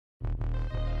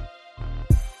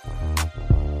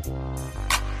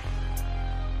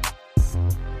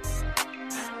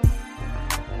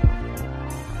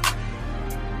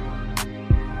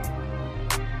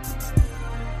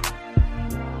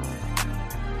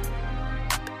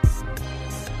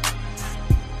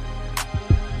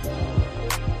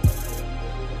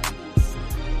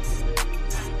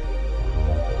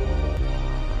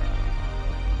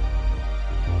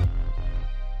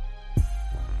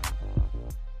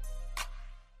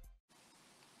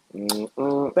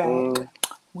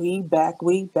Back.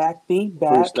 We back.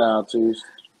 Freestyle Tuesday.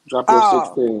 Drop your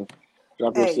 16.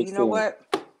 Drop your 16. You know what?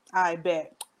 I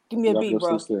bet. Give me a beat,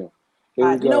 bro. 16. Here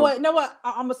we go. You know what?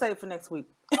 I'm gonna save it for next week.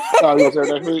 Oh, you gonna say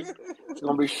it next week? It's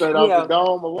gonna be straight off the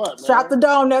dome or what, man? Strap the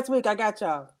dome next week. I got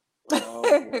y'all. Oh,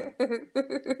 boy.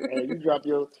 Hey, you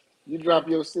drop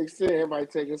your 16. Everybody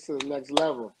take us to the next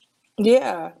level.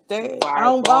 Yeah, I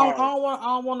don't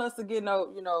want us to get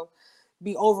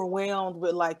be overwhelmed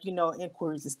with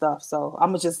inquiries and stuff. So I'm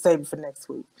gonna just save it for next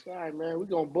week. All right, man. We're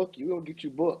gonna book you. We're gonna get you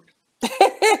booked.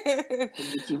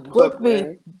 Book me.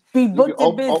 Man. Be booked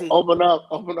and busy. Open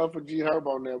up for G Herb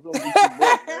on there. We're gonna get you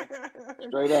booked, man.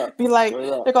 Straight up.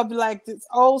 They're gonna be like this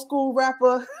old school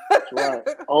rapper. That's right.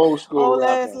 Old school old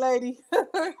rapper. Ass lady.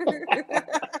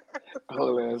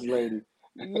 Old ass lady.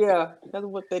 Yeah, that's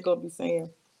what they're gonna be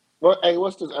saying. Well, hey,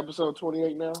 what's this, episode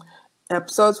 28 now?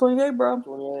 Episode 28, bro.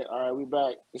 28. All right, we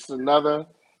back. It's another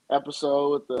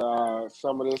episode with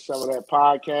some of that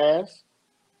podcast.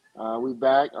 We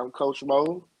back. I'm Coach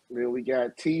Mo. Then we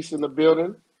got Tease in the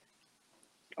building.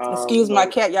 Excuse my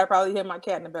cat. Y'all probably hear my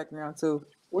cat in the background too.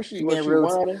 Was she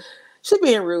whining? She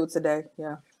being rude today.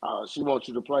 Yeah. She wants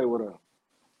you to play with her.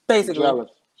 Basically.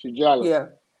 She's jealous. Yeah.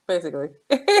 Basically.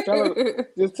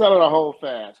 Just tell her to hold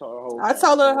fast. I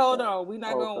told her to hold on. We're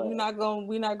not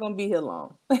gonna be here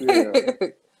long. Yeah.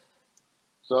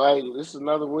 So hey, this is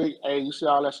another week. Hey, you see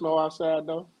all that snow outside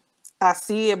though? I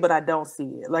see it, but I don't see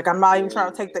it. Like I'm not even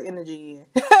trying to take the energy in.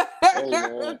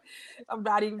 Hey, I'm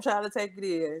not even trying to take it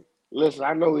in. Listen,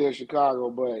 I know we're in Chicago,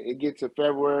 but it gets to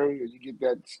February and you get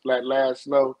that last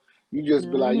snow. You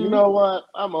just be like, you know what?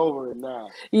 I'm over it now.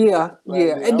 Yeah.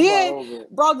 And then,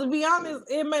 bro, to be honest,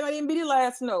 it may not even be the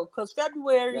last snow. Because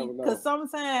February, because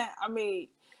sometimes,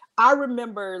 I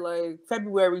remember like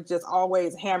February just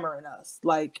always hammering us.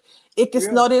 Like it can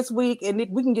snow this week and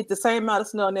we can get the same amount of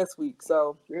snow next week.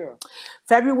 So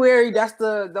February, those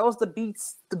the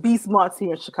beast months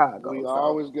here in Chicago. We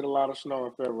always get a lot of snow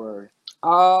in February.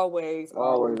 Always.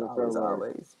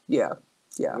 Yeah.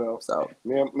 So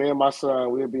me and my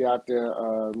son, we'll be out there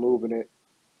moving it.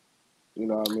 You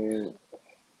know what I mean?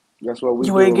 That's what we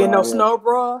do. You ain't getting no snow,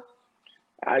 bro?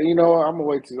 I'm gonna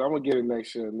wait till I'm gonna get it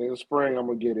next year. In the spring, I'm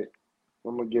gonna get it.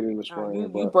 I'm gonna get it in the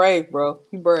spring. You brave, bro.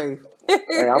 You brave.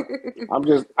 Hey,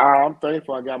 I'm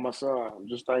thankful I got my son. I'm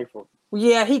just thankful.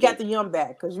 Yeah, he got the young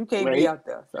back because you can't be out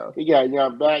there. So he got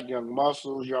young back, young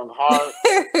muscles, young heart,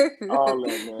 all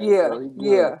that, man. Yeah, so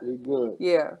he good.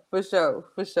 Yeah, for sure.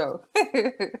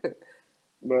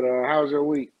 But how's your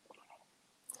week?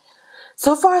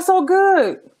 So far, so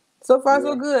good. So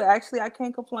good. Actually, I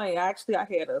can't complain. I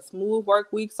had a smooth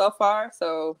work week so far,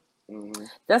 so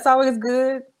that's always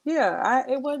good. Yeah,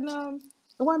 it wasn't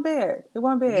bad. It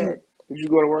wasn't bad. Did you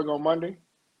go to work on Monday?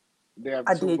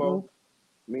 I didn't.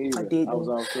 Me either. I didn't. I was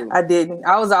off too. I didn't.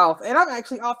 I was off, and I'm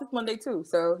actually off this Monday too.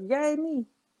 So yay me!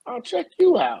 I'll check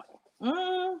you out.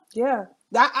 Yeah,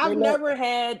 I've never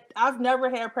had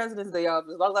President's Day off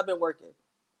as long as I've been working.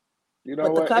 You know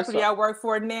but what? The company I work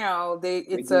for now, they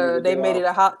made it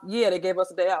a hot. Yeah, they gave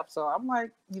us a day off. So I'm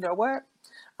like, you know what?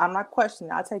 I'm not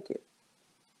questioning. I'll take it.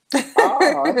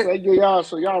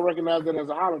 So y'all recognize it as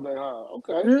a holiday, huh?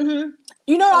 Okay. Mm-hmm.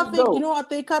 You know what I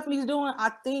think companies doing? I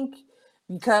think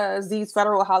because these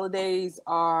federal holidays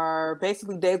are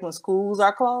basically days when schools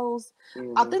are closed,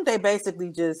 I think they basically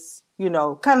just,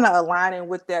 kind of aligning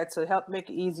with that to help make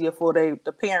it easier for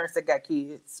the parents that got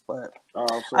kids. But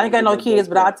I ain't got no kids,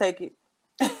 but I'll take it.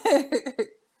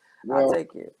 I'll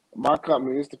take it. My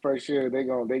company, it's the first year they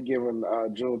giving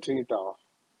Juneteenth off.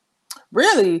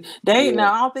 Really?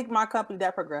 Now I don't think my company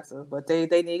that progressive, but they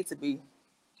need to be.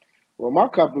 Well, my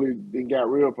company they got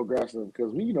real progressive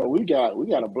because we got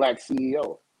a black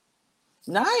CEO.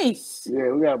 Nice.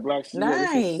 Yeah, we got a black CEO.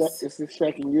 Nice. It's his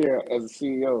second year as a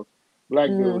CEO. Black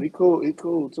dude. He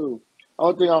cool too.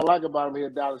 Only thing I don't like about him, he's a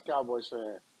Dallas Cowboys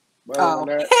fan.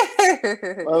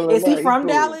 Is he from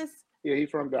Dallas? Yeah,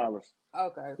 he's from Dallas.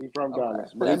 Okay. He's from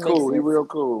Dallas. But he's cool. He's real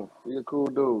cool. He's a cool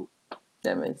dude.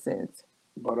 That makes sense.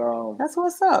 But that's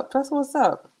what's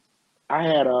up. I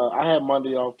had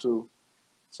Monday off too,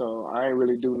 so I ain't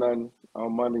really do nothing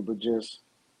on Monday, but just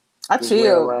I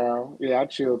chilled. Around. Yeah, I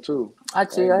chilled too. I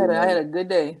chilled. I had a good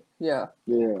day. Yeah.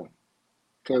 Yeah.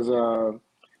 Because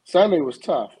Sunday was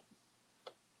tough.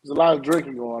 There's a lot of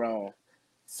drinking going on.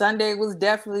 Sunday was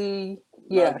definitely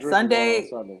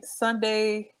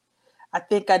Sunday. I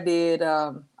think I did.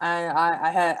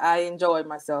 I enjoyed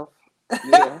myself.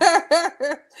 Yeah.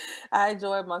 I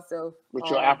enjoyed myself with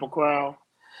your apple crown.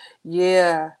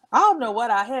 Yeah, I don't know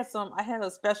what I had. I had a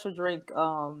special drink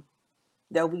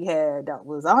that we had that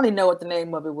was. I don't even know what the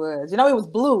name of it was. You know, it was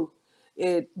blue.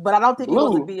 But I don't think it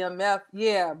was a BMF.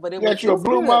 Yeah, but it was. Got you a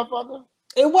blue motherfucker?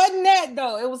 It wasn't that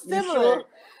though. It was similar.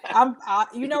 Sure?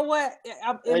 You know what? It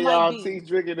might y'all be.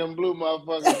 Drinking them blue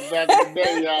motherfuckers back in the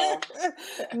day, y'all.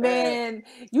 Man,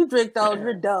 you drink those,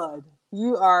 you're done.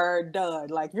 You are done.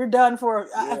 Like you're done for.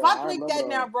 Yeah, if I drink that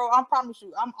now, bro, I promise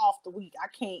you, I'm off the week. I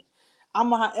can't.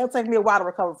 It'll take me a while to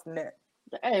recover from that.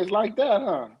 Hey, it's like that,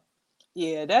 huh?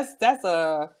 Yeah, that's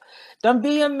them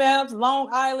BMFs, Long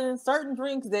Island, certain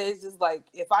drinks that it's just like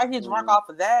if I get drunk off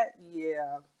of that,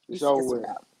 yeah, it's over with.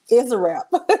 It's a wrap.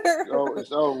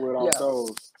 It's over with on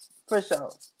those. For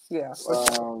sure. Yeah. For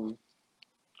sure.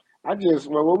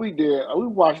 What we did, we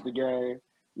watched the game.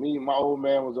 Me, my old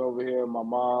man was over here, my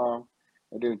mom,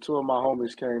 and then two of my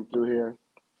homies came through here.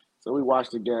 So we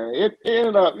watched the game. It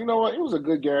ended up, you know what? It was a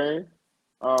good game.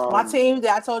 My team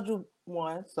that I told you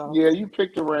won. So yeah, you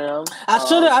picked the Rams. I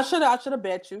should have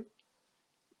bet you.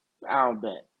 I don't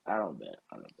bet. I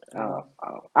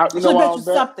should bet you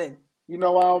something. You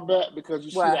know why I don't bet? Because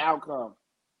you see the outcome.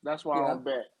 That's why I don't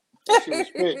bet. That shit was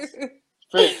fixed.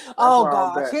 Fixed. Oh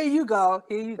gosh, here you go.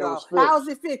 How's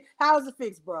it fixed? How's it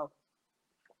fixed, bro?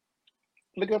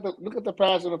 Look at the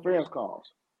pass interference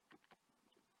calls.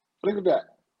 Look at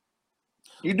that.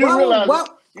 You do realize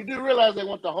they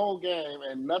went the whole game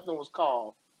and nothing was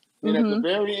called. And at the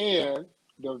very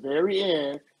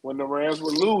end, when the Rams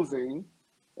were losing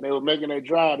and they were making their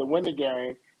drive to win the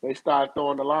game, they started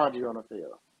throwing the laundry on the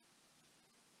field.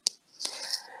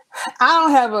 I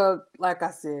don't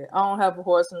have a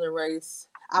horse in the race.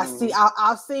 I've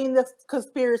seen the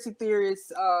conspiracy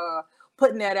theorists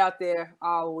putting that out there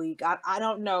all week. I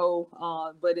don't know,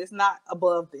 but it's not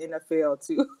above the NFL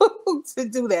to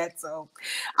do that. So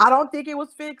I don't think it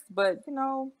was fixed, but you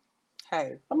know,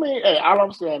 hey. I mean, all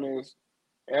I'm saying is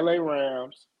LA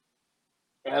Rams,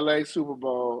 LA Super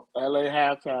Bowl, LA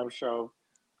halftime show.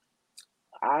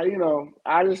 I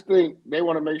just think they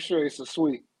want to make sure it's a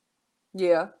sweep.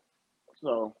 Yeah.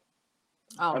 So,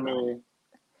 I mean,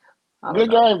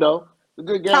 good game though. A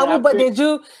good game.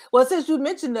 But since you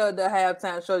mentioned the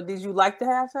halftime show, did you like the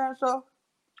halftime show?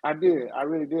 I did. I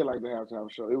really did like the halftime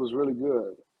show. It was really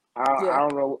good. I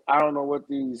don't know what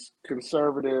these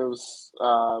conservatives,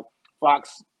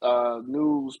 Fox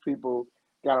News people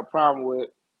got a problem with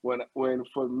when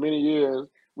for many years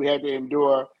we had to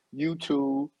endure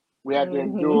YouTube. We had to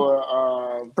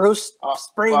endure Bruce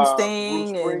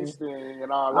Springsteen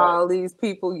and all that. All these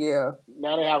people, yeah.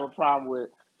 Now they have a problem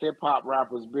with hip hop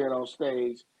rappers being on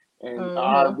stage and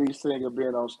R&B singer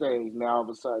being on stage. Now all of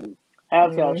a sudden,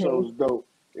 halftime show was dope.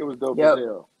 It was dope as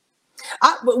hell.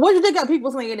 But what do you think of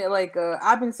people saying it? Like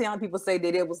I've been seeing people say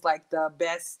that it was like the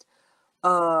best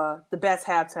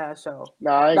halftime show.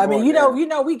 No, I mean, you know,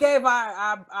 we gave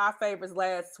our favorites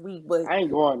last week, but I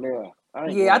ain't going there.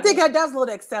 I think that's a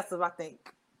little excessive. I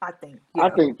think. I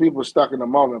think people stuck in the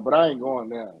moment, but I ain't going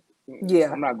there.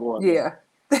 Yeah, I'm not going there.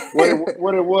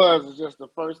 What it was is just the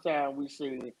first time we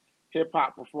seen hip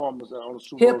hop performers on the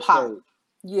Super Bowl stage.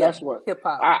 Yeah, that's what hip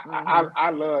hop. I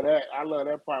love that. I love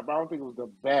that part, but I don't think it was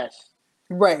the best.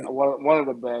 Right. One of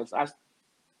the best. I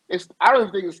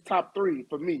don't think it's top 3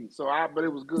 for me. But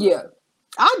it was good. Yeah.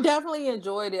 I definitely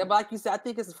enjoyed it. But like you said, I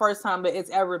think it's the first time that it's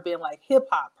ever been like hip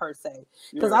hop per se.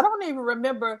 Because I don't even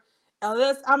remember,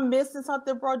 unless I'm missing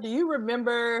something, bro. Do you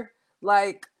remember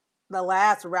like the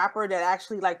last rapper that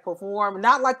actually like performed?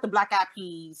 Not like the Black Eyed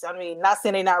Peas. I mean, not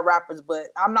saying they're not rappers, but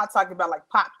I'm not talking about like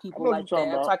pop people like that.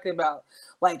 I'm talking about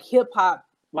like hip hop.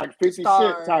 Like 50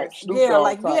 Cent type. Snoop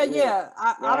Dogg type.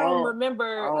 I don't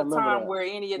remember a time where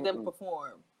any of them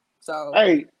performed. So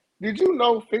hey, did you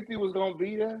know 50 was gonna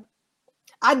be there?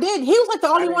 I did. He was like the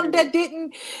only one that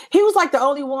didn't. He was like the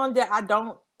only one that I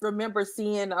don't remember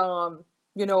seeing.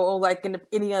 Like in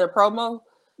any other promo.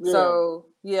 Yeah. So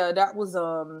yeah, that was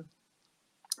a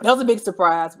big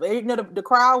surprise. But the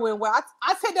crowd went well.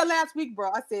 I said that last week, bro.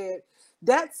 I said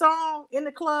that song in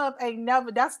the club ain't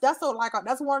never. That's one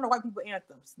of the white people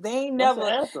anthems. They ain't never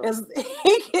as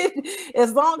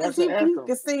long as he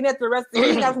can sing that the rest.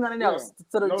 He has nothing else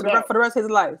for the rest of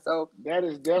his life. So that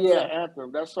is definitely an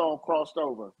anthem. That song crossed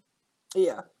over.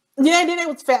 Yeah. And then it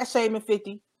was fat shaming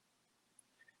 50.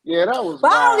 Yeah, that was.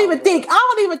 But wild, I don't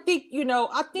even think. You know,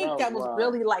 I think that was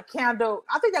really like I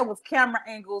think that was camera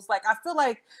angles. Like I feel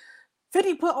like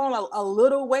 50 put on a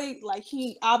little weight. Like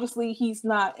he's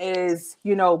not as,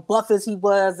 you know, buff as he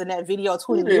was in that video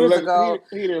 20 years ago.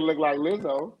 He didn't look like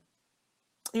Lizzo.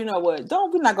 You know what?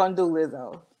 We're not gonna do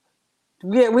Lizzo.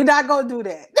 Yeah, we're not gonna do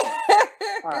that.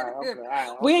 All right,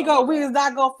 we're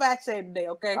not gonna fat shame today,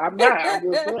 okay? I'm not.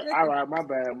 I'm just saying. All right, my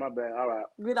bad. All right.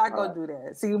 We're not gonna do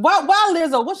that. See, why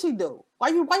Lizzo? What she do? Why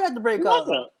you have to break up?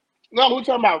 No, we're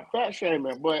talking about fat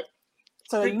shaming, but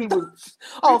so you was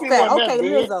fat. Okay,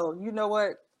 Lizzo. You know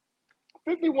what?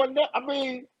 50 wasn't that. I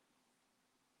mean,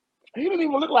 he didn't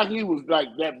even look like he was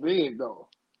like that big though.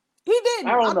 He didn't.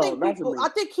 I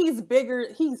think he's bigger.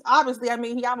 He's obviously, I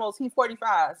mean, he's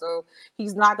 45, so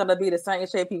he's not gonna be the same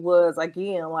shape he was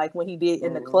again, like when he did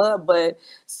in the club. But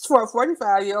for a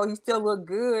 45-year-old, he still looked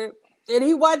good, and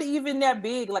he wasn't even that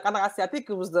big. Like I said, I think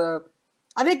it was the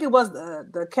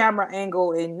camera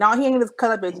angle, and now he ain't as cut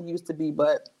up as he used to be,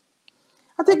 but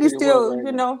I think he's still,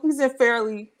 you know, he's in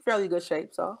fairly good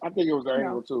shape. So I think it was the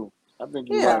angle too. I think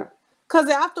you're right. Because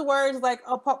afterwards, like,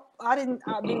 I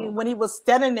mean, when he was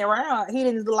standing around, he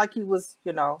didn't look like he was,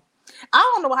 you know. I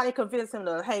don't know how they convinced him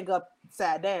to hang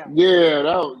upside down. Yeah,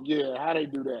 how they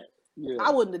do that. Yeah.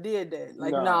 I wouldn't have did that.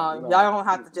 Like, no, y'all don't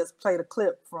have to just play the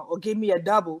clip or give me a body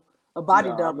double. I'm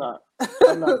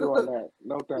not doing that.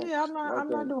 No thanks. Yeah, I'm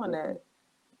not doing that.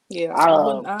 Yeah,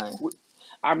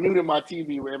 I muted my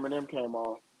TV when Eminem came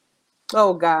on.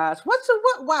 Oh gosh,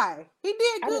 why? He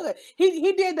did good.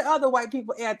 He did the other white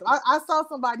people anthem. I saw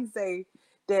somebody say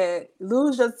that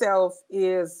Lose Yourself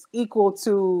is equal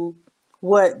to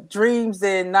what Dreams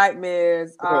and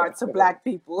Nightmares are to Black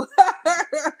people.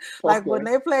 Like when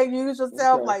they play Use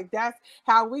Yourself, like that's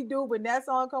how we do when that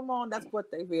song come on. That's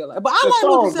what they feel like. But I like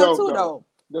Lose Yourself too, though.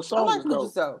 The song I like Lose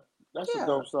Yourself. That's a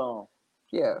dope song.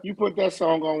 Yeah. You put that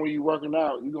song on when you're working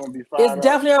out, you're gonna be fired up. It's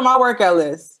definitely on my workout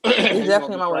list. It's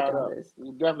definitely on my workout list.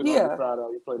 You're definitely gonna be fired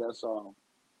up. You play that song.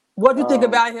 What do you think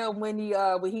about him when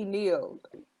he kneeled?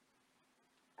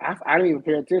 I didn't even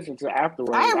pay attention to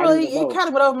afterwards. It kind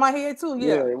of went over my head too.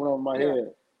 Yeah, it went over my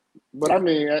head. But I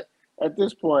mean, at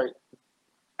this point,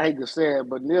 I hate to say it,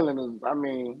 but kneeling is, I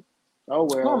mean, oh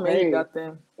well. Don't mean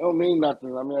nothing. Don't mean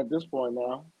nothing. I mean, at this point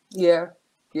now. Yeah.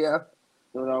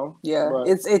 You know? Yeah. But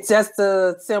it's just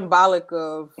a symbolic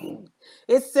of,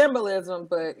 it's symbolism,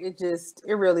 but it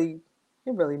really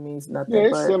means nothing. Yeah,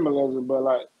 it's symbolism, but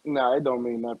like, it don't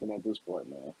mean nothing at this point,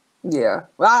 man. Yeah.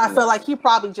 Well, I feel like he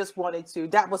probably just wanted to.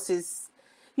 That was his,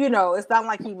 you know, it's not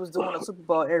like he was doing a Super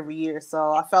Bowl every year.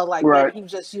 So I felt like maybe he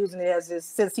was just using it as his,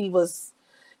 since he was,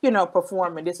 you know,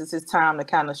 performing, this is his time to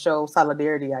kind of show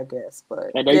solidarity, I guess.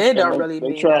 But it don't really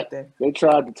mean nothing. They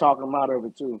tried to talk him out of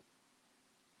it too.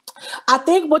 I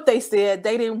think what they said,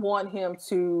 they didn't want him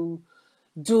to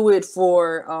do it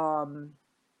for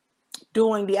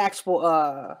doing the actual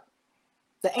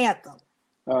the anthem.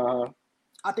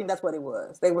 I think that's what it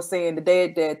was. They were saying that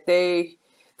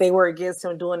they were against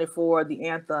him doing it for the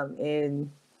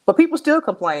anthem, but people still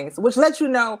complain, which lets you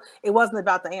know it wasn't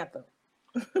about the anthem.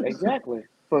 Exactly.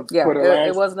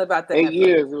 It wasn't about the 8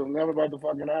 years. It was never about the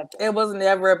fucking anthem. It was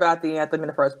never about the anthem in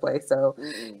the first place. So,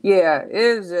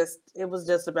 it was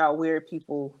just about weird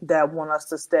people that want us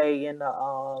to stay in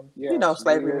the you know,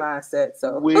 slavery mindset.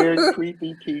 So weird,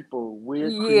 creepy people.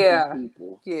 Weird, creepy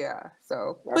people. Yeah.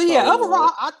 So, but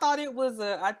overall, I thought it was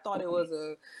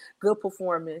a good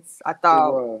performance. I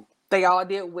thought they all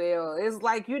did well. It's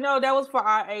like, you know, that was for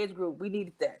our age group. We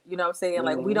needed that. You know what I'm saying?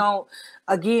 Like we don't,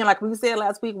 again, like we said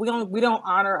last week, we don't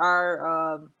honor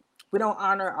our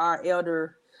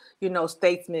elder, you know,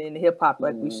 statesmen in hip hop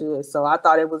like we should. So I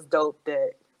thought it was dope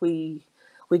that we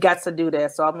got to do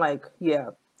that. So I'm like,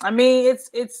 yeah. I mean, it's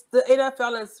the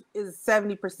NFL is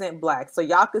 70% Black. So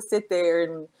y'all could sit there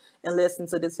and listen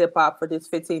to this hip hop for this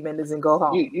 15 minutes and go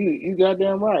home. You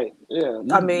goddamn right. Yeah.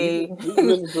 I mean,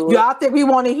 y'all think we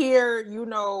want to hear, you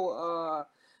know,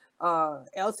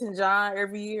 Elton John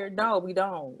every year? No, we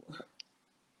don't.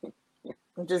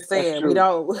 I'm just saying we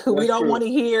don't want to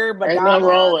hear. But ain't nothing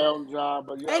wrong with Elton John,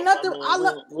 but ain't nothing.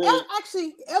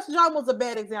 Actually, Elton John was a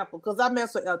bad example because I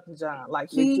mess with Elton John. Like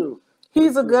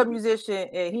he's a good musician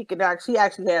and he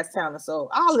actually has talent. So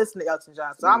I'll listen to Elton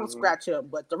John. So I'm gonna scratch him.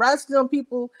 But the rest of them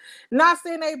people, not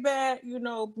saying they bad, you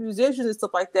know, musicians and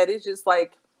stuff like that. It's just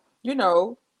like, you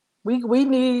know, we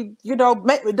need, you know,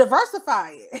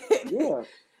 diversify it. Yeah,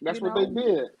 that's what they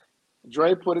did.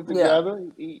 Dre put it together.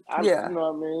 You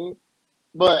know what I mean?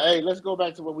 But hey, let's go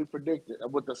back to what we predicted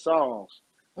with the songs.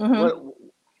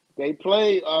 They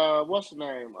played what's the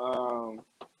name?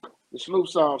 The Snoop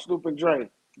song, Snoop and Dre.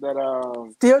 That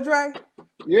Still Dre?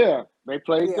 Yeah, They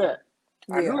played that.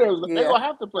 I knew they're gonna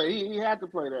have to play. He had to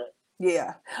play that.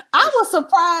 Yeah, I was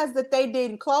surprised that they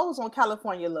didn't close on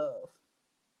California Love.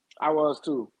 I was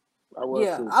too. I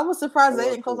was surprised they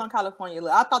didn't close on California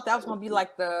Love. I thought that was gonna be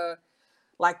like the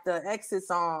exit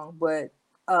song, but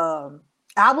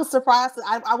I was surprised.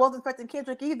 I wasn't expecting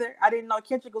Kendrick either. I didn't know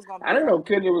Kendrick was gonna be. I didn't know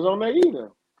Kendrick was on there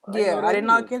either. I didn't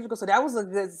know Kendrick. So that was a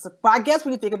good. But I guess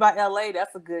when you think about LA, that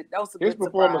was a good. His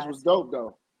performance was dope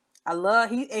though. I love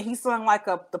he sung like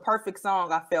the perfect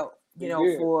song. I felt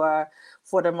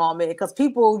for the moment, because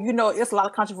people, it's a lot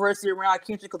of controversy around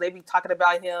Kendrick because they be talking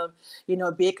about him,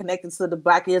 being connected to the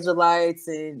Black Israelites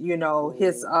and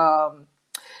his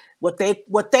what they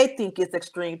think is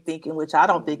extreme thinking, which I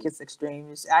don't think it's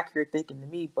extreme. It's accurate thinking to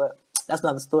me, but that's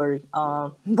another story. I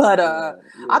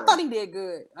thought he did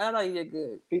good.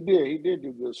 He did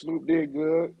do good. Snoop did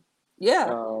good. Yeah.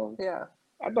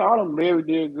 I thought all of them. Mary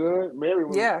did good. Mary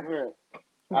was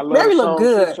I love Mary looked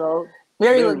good.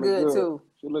 Mary looked good too.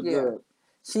 She looked good.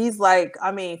 She's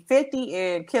 50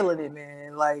 and killing it,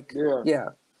 man.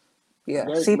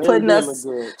 She putting us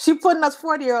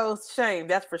 40-year-olds shame,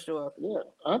 that's for sure. Yeah.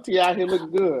 Auntie out here looking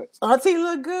good. Auntie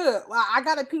look good. Well, I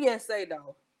got a PSA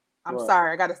though. I'm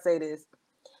sorry, I gotta say this.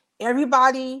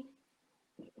 Everybody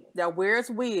that wears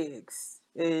wigs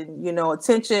and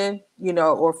attention,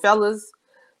 or fellas,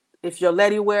 if your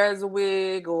lady wears a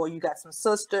wig, or you got some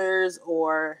sisters,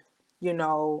 or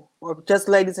or just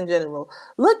ladies in general,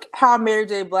 look how Mary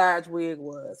J. Blige wig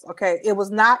was. Okay, it was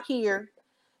not here.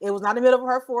 It was not in the middle of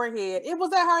her forehead. It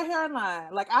was at her hairline.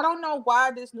 I don't know why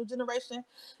this new generation,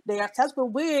 they are obsessed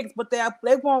with wigs, but they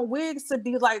want wigs to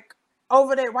be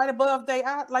over there, right above they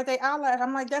eyelash.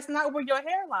 I'm like, that's not where your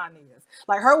hairline is.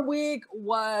 Her wig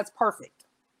was perfect.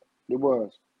 It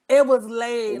was. It was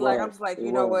laid. I'm just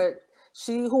you know what?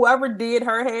 Whoever did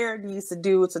her hair needs to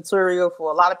do a tutorial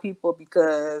for a lot of people,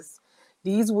 because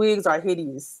these wigs are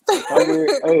hideous.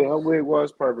 Her wig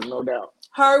was perfect, no doubt.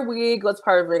 Her wig was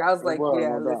perfect. I was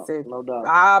listen. No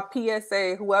doubt.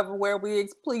 PSA, whoever wear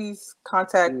wigs, please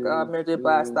contact Mary J.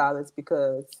 Blige stylist,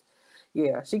 because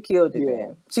she killed it,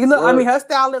 man. She looked. I mean, her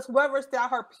stylist, whoever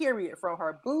styled her, period, from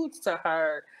her boots to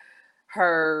her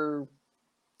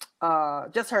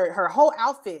just her whole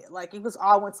outfit, it was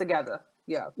all went together.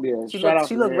 Yeah. She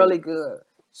looked really good.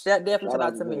 Definitely shout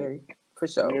out to Mary, for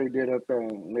sure. Mary did her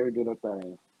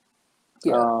thing.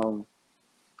 Yeah.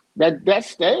 That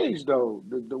stage though,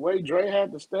 the way Dre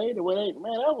had the stage, the way that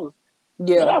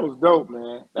was dope,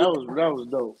 man. That was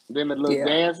dope. Then the little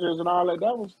dancers and all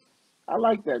that, I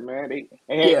like that, man. They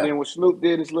had then when Snoop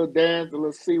did his little dance, the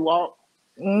little sea walk.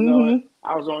 Mm-hmm.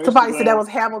 I was on Instagram. Somebody said that was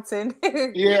Hamilton.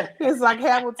 Yeah. It's like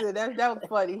Hamilton. That was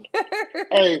funny.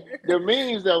 Hey, the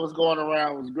memes that was going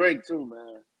around was great too,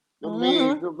 man. The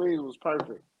memes was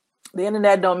perfect. The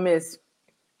internet don't miss.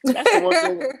 That's the one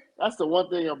thing. That's the one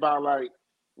thing about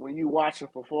when you watch a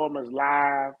performance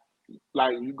live,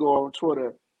 you go on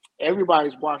Twitter,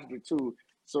 everybody's watching it too.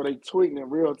 So they tweeting in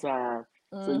real time.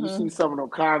 So you see some of them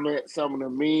comments, some of the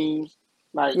memes.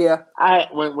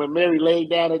 When Mary laid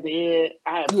down at the end,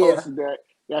 I had posted that.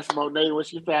 That's Monet when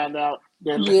she found out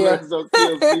that Lizzo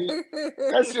kills me.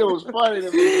 That shit was funny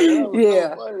to me. Man.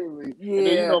 That was so funny to me. Yeah. And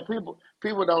then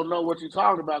people don't know what you're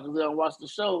talking about because they don't watch the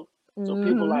show. So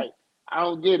people I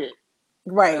don't get it.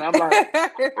 Right. And I'm like,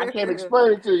 I can't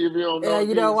explain it to you if you don't know.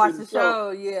 You don't watch the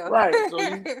show. Yeah. Right. So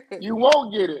you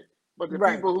won't get it. But the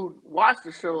people who watch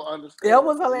the show understand. It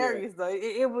was hilarious though.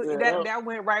 It was that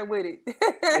went right with it.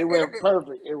 It went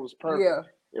perfect. It was perfect. Yeah.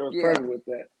 It was perfect with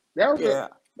that. That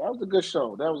was a good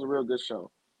show. That was a real good show.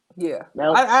 Yeah.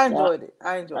 I enjoyed it.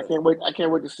 I can't wait. I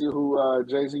can't wait to see who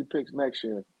Jay-Z picks next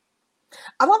year.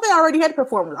 I thought they already had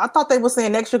performers. I thought they were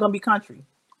saying next year gonna be country.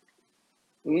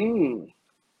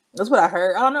 That's what I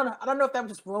heard. I don't know if that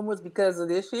was just rumors because of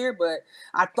this year, but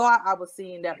I thought I was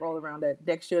seeing that roll around that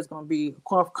next year is going to be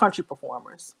country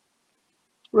performers.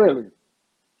 Really?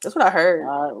 That's what I heard.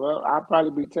 All right. Well, I'll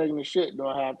probably be taking the shit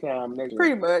during halftime next year.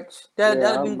 Pretty much.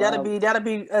 That'll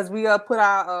be as we put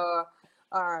our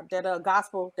that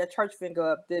gospel, that church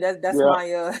finger up. That's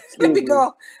my let me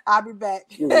go. I'll be back.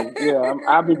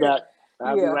 I'll be back.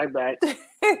 I'll be right back.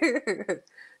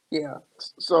 Yeah.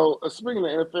 So speaking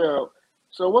of NFL.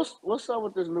 So what's up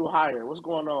with this new hire? What's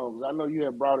going on? Because I know you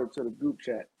have brought it to the group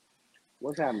chat.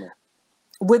 What's happening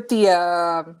with the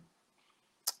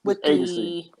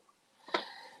agency?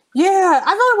 Yeah,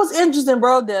 I thought it was interesting,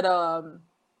 bro. That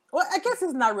well, I guess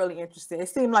it's not really interesting. It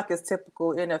seemed like it's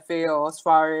typical NFL as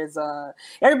far as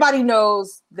everybody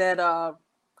knows that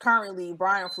currently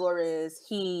Brian Flores,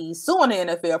 he's suing the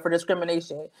NFL for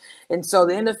discrimination, and so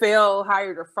the NFL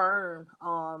hired a firm.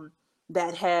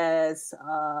 that has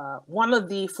one of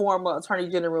the former attorney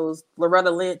generals,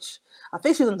 Loretta Lynch. I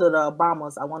think she's under the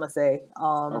Obamas, I want to say.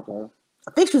 Okay.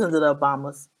 I think she's under the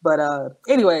Obamas. But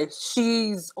anyway,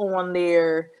 she's on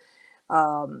their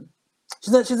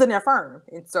she's in their firm.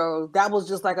 And so that was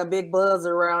just like a big buzz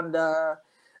around the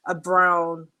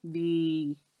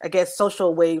I guess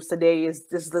social waves today is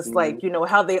this like, you know,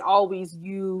 how they always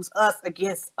use us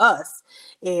against us.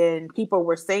 And people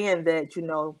were saying that, you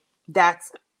know,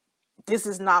 this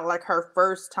is not like her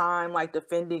first time like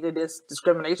defending this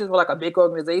discrimination for like a big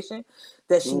organization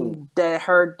that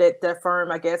that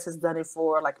firm, I guess, has done it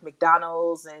for like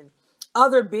McDonald's and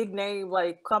other big name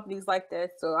like companies like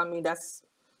that. So I mean that's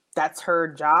her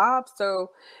job.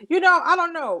 So, you know, I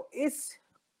don't know. It's,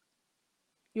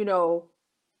 you know,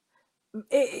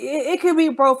 it could be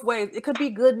both ways. It could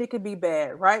be good and it could be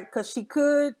bad, right? Because she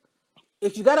could,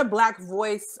 if you got a Black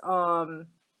voice,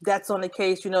 that's on the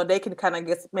case, you know, they can kind of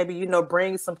get maybe, you know,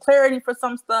 bring some clarity for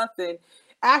some stuff and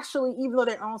actually, even though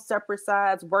they're on separate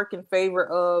sides, work in favor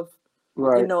of,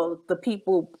 you know, the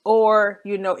people. Or,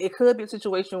 you know, it could be a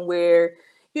situation where,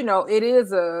 you know, it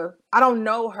is I don't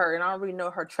know her and I don't really know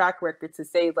her track record to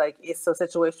say like it's a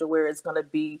situation where it's going to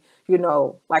be, you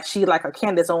know, like she like a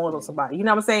Candace Owens or somebody, you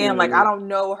know what I'm saying? Like, I don't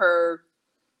know her,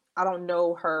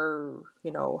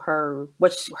 you know,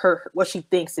 what she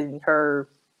thinks in her,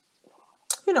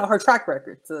 you know, her track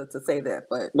record to say that.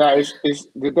 But now,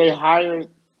 did they hire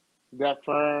that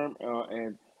firm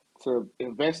and to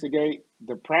investigate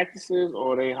the practices,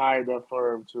 or they hired that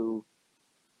firm to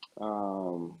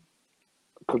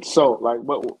consult? Like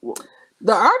what?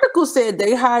 The article said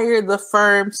they hired the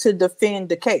firm to defend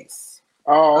the case.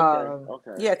 Oh,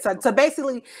 okay. Okay. Yeah, to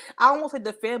basically, I won't say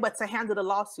defend, but to handle the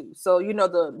lawsuit. So, you know,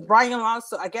 the Bryan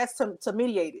lawsuit, I guess, to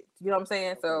mediate it. You know what I'm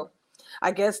saying? So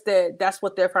I guess that's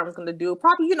what their firm is going to do.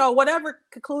 Probably, you know, whatever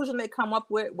conclusion they come up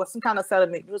with some kind of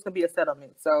settlement. It was going to be a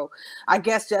settlement. So I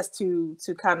guess just to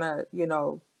kind of, you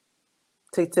know,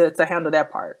 to handle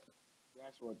that part.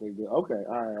 That's what they do. Okay.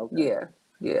 All right. Okay. Yeah.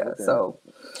 Okay. So,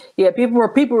 yeah, people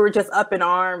were just up in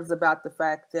arms about the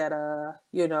fact that,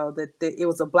 you know, that it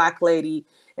was a Black lady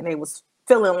and they was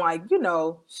feeling like, you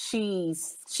know,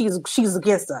 she's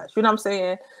against us. You know what I'm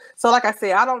saying? So, like I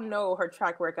said, I don't know her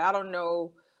track record. I don't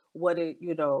know what it,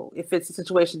 you know, if it's a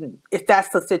situation, if that's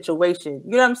the situation,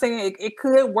 you know what I'm saying? It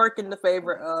could work in the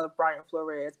favor of Brian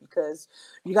Flores because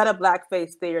you got a Black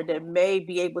face there that may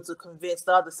be able to convince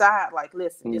the other side, like,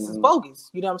 listen, this is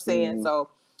bogus. You know what I'm saying? So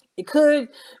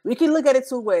we can look at it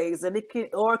two ways, and it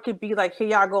could be like, here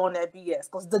y'all go on that BS.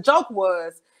 Because the joke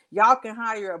was, y'all can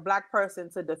hire a Black person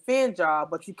to defend y'all,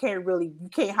 but you can't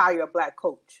hire a Black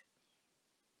coach.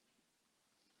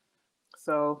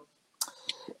 So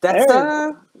that's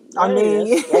I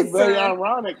mean, that's very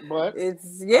ironic, but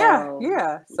it's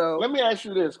yeah. So let me ask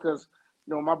you this, because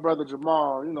you know my brother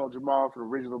Jamal, you know Jamal from the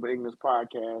Original English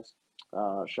podcast.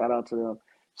 Shout out to them.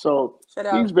 So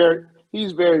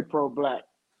he's very pro-Black.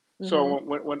 Mm-hmm. So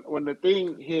when the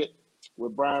thing hit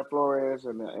with Brian Flores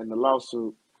and the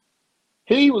lawsuit,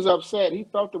 he was upset. He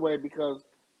felt the way because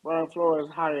Brian Flores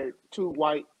hired 2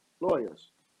 white lawyers.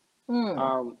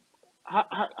 How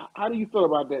do you feel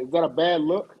about that? Is that a bad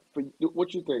look?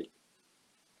 What you think?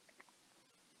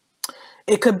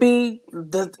 It could be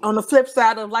on the flip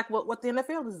side of like what the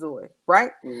NFL is doing,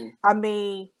 right? Mm-hmm. I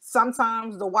mean,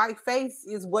 sometimes the white face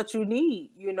is what you need,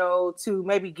 you know, to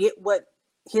maybe get what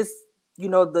his, you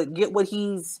know, get what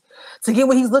he's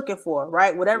looking for,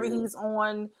 right? Whatever he's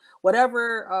on,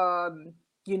 whatever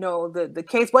you know, the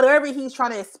case, whatever he's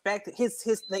trying to expect,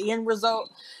 the end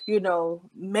result, you know,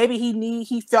 maybe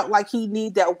he felt like he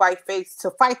need that white face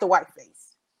to fight the white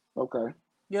face. Okay.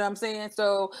 You know what I'm saying?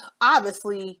 So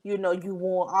obviously, you know, you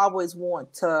always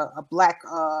want a Black,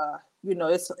 you know,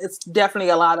 it's definitely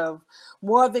a lot of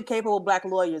more than capable Black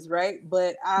lawyers, right?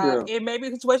 But it may be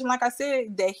a situation, like I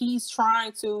said, that he's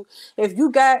trying to,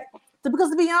 because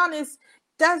to be honest,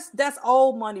 that's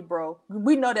old money, bro.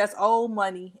 We know that's old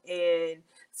money, and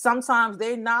sometimes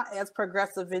they're not as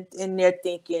progressive in their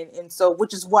thinking, and so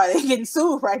which is why they're getting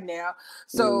sued right now.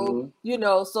 So you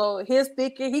know, so his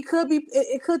thinking, it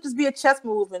could just be a chess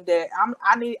move in that I'm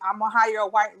gonna hire a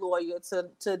white lawyer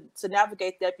to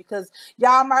navigate that, because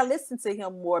y'all might listen to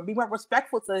him more, be more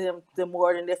respectful to him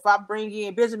more than if I bring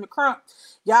in Benjamin Crump,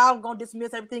 y'all gonna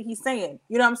dismiss everything he's saying.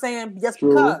 You know what I'm saying? Just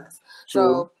because.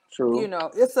 So. True. You know,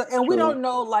 we don't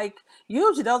know, like,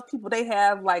 usually those people, they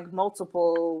have like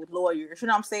multiple lawyers, you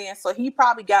know what I'm saying? So he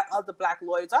probably got other Black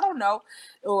lawyers. I don't know.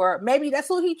 Or maybe that's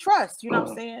who he trusts, you know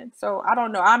what I'm saying? So I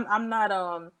don't know. I'm not,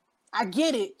 I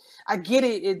get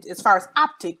it as far as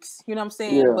optics, you know what I'm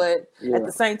saying? But at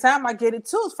the same time, I get it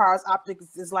too, as far as optics.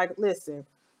 It's like, listen,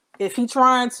 if he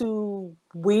trying to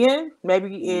win, maybe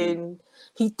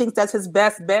he thinks that's his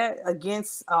best bet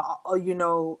against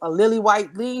a lily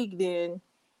white league, then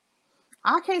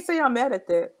I can't say I'm mad at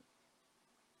that.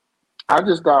 I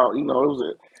just thought, it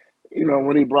was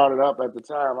when he brought it up at the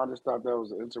time, I just thought that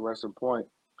was an interesting point.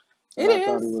 I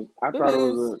thought it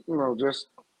was just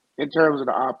in terms of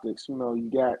the optics, you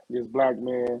got this black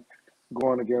man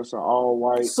going against an all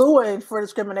white suing for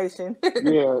discrimination.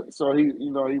 Yeah, so he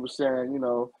was saying,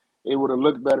 it would have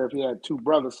looked better if he had two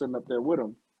brothers sitting up there with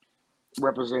him,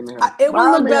 representing him. It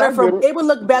would look better it would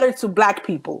look better to black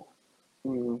people.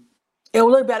 Mm-hmm. It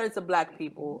would look better to black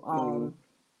people.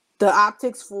 The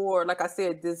optics for, like I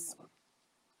said, this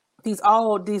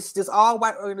all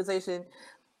white organization,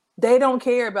 they don't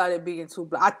care about it being too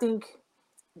black. I think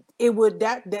it would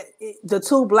the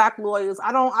two black lawyers.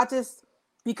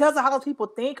 Because of how people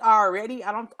think already,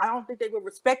 I don't think they would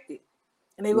respect it.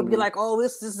 And they would be like, oh,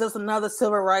 this is just another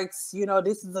civil rights,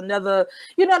 this is another,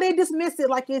 they dismiss it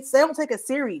like they don't take it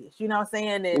serious, you know what I'm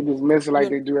saying? And they dismiss it like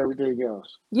they do everything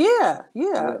else. Yeah.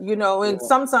 And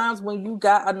sometimes when you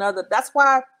got another, that's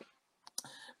why,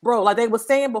 bro, like they were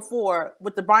saying before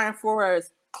with the Brian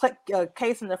Flores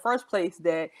case in the first place,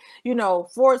 that,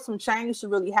 for some change to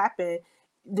really happen,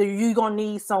 you're gonna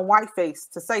need some white face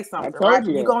to say something, right?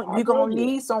 You're gonna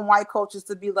need some white coaches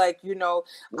to be like,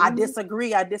 I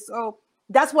disagree.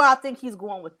 That's why I think he's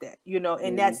going with that,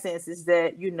 in that sense, is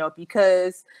that,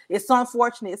 because it's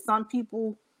unfortunate. Some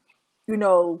people,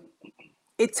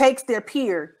 it takes their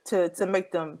peer to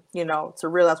make them, to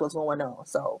realize what's going on.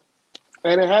 So,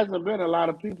 and it hasn't been a lot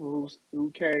of people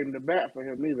who came to bat for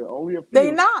him either. Only a few.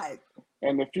 They not.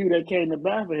 And the few that came to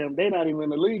bat for him, they're not even in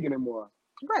the league anymore.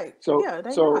 Right. So yeah, they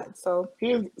not. So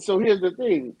here's the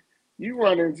thing. You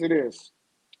run into this,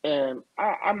 and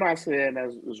I'm not saying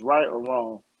that's right or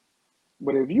wrong,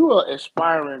 but if you are an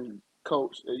aspiring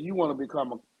coach and you want to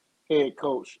become a head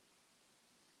coach,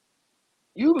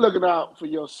 you looking out for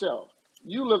yourself.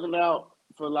 You looking out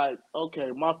for like, okay,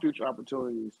 my future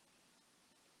opportunities.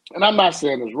 And I'm not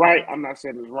saying it's right. I'm not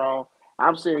saying it's wrong.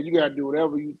 I'm saying you got to do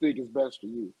whatever you think is best for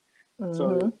you.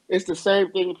 So it's the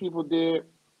same thing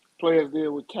players did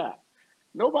with Cap.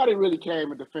 Nobody really came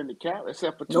and defended Cap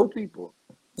except for two people.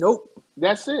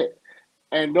 That's it.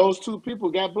 And those two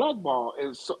people got blackballed in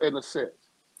a sense.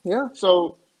 Yeah.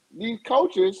 So these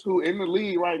coaches who in the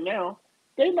league right now,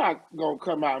 they're not going to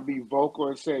come out and be vocal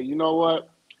and say, you know what?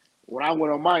 When I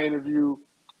went on my interview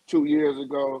 2 years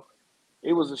ago,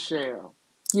 it was a sham.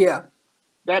 Yeah.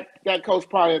 That coach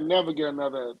probably never get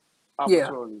another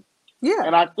opportunity. Yeah.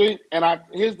 And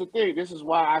here's the thing. This is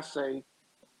why I say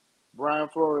Brian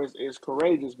Flores is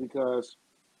courageous, because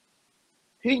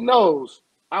he knows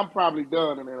I'm probably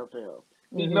done in the NFL.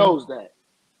 He knows that.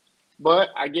 But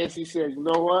I guess he said, you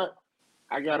know what?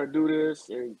 I got to do this.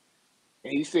 And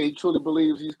he said he truly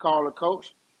believes he's called a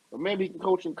coach. Or maybe he can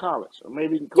coach in college. Or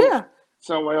maybe he can coach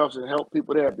somewhere else and help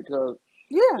people there. Because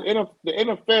the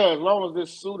NFL, as long as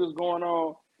this suit is going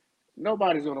on,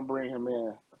 nobody's going to bring him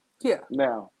in. Yeah.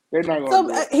 Now. They're not going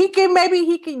to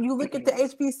you look at the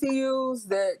HBCUs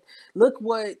that look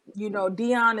what,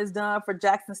 Deion has done for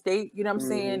Jackson State, you know what I'm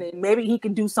saying? And maybe he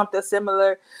can do something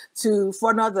similar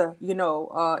for another,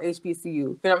 HBCU,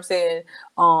 you know what I'm saying?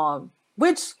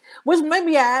 Which made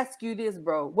me ask you this,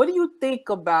 bro. What do you think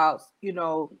about,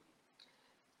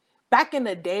 back in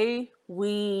the day,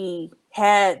 we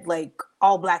had like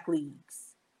all black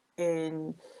leagues,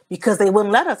 and because they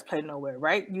wouldn't let us play nowhere,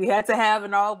 right? You had to have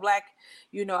an all black,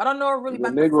 I don't know really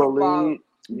about the football, league.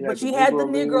 But you had the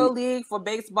Negro League for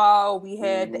baseball. We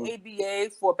had the ABA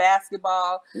for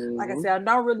basketball. Like I said, I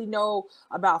don't really know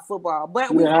about football,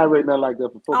 but we didn't have it like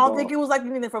that for football. I don't think it was like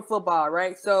anything for football,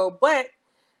 right? So, but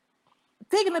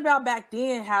thinking about back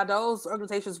then, how those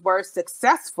organizations were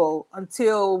successful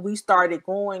until we started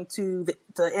going to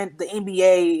the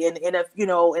NBA and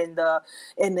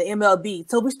the MLB.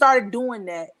 So we started doing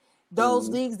that. Those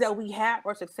leagues that we had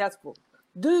were successful.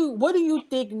 What do you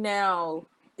think now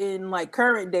in like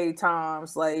current day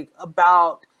times, like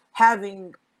about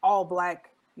having all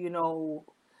black, leagues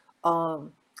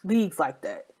like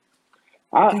that?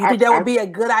 Do you think that would be a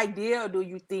good idea, or do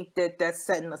you think that that's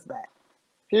setting us back?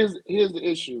 Here's the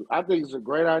issue. I think it's a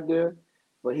great idea,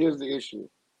 but here's the issue.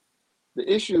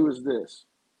 The issue is this.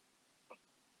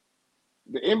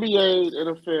 The NBA,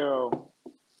 the NFL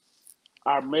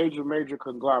are major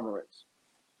conglomerates.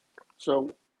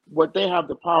 So what they have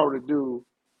the power to do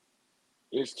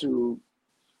is to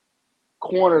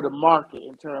corner the market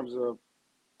in terms of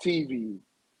TV,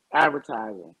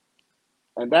 advertising.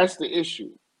 And that's the issue.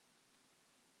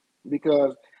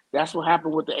 Because that's what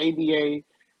happened with the ABA.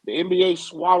 The NBA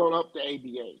swallowed up the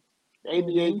ABA. The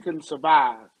ABA couldn't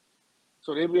survive.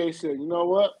 So the ABA said, you know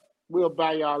what? We'll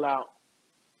buy y'all out.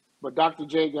 But Dr.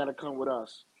 J got to come with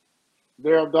us.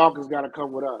 Daryl Dawkins got to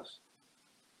come with us.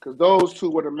 Because those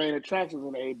two were the main attractions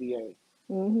in the ABA.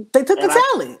 Mm-hmm. They took the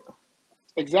talent.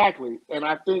 Exactly. And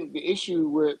I think the issue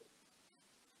with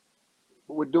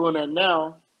doing that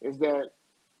now is that,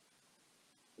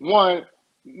 one,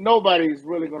 nobody's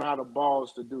really going to have the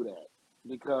balls to do that.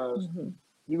 Because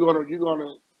you're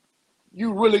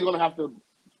really going to have to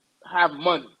have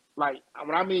money. Like,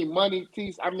 when I mean money,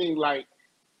 Tease, I mean like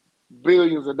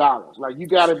billions of dollars. Like, you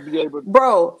got to be able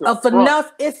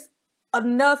it's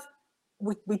enough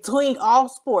between all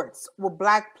sports with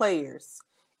black players.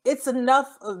 It's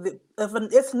enough of them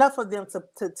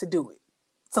to do it,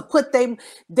 to put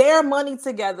their money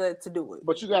together to do it.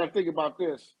 But you got to think about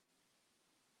this.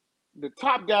 The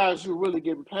top guys who are really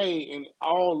getting paid in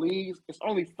all leagues, it's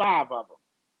only 5 of them.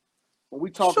 When we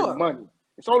talking money,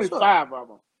 it's only 5 of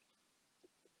them.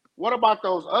 What about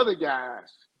those other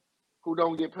guys who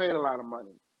don't get paid a lot of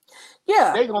money?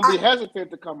 Yeah. They're going to be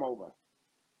hesitant to come over.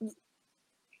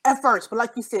 At first, but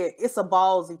like you said, it's a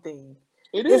ballsy thing.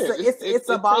 It's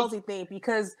a ballsy thing,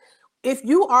 because if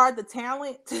you are the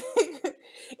talent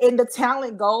and the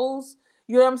talent goes,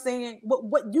 you know what I'm saying?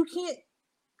 What you can't,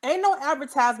 ain't no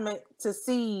advertisement to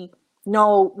see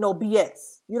no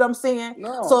BS. You know what I'm saying?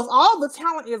 No. So if all the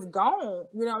talent is gone,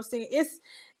 you know what I'm saying? It's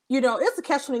a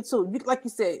catch-22. Like you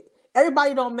said,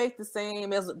 everybody don't make the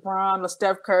same as LeBron or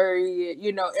Steph Curry.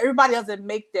 Everybody doesn't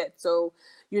make that. So,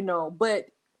 but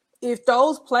if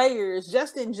those players,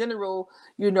 just in general,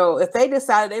 if they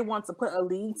decided they want to put a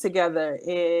league together,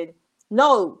 and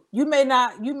you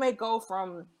may go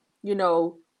from,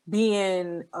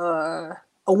 being a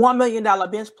 $1 million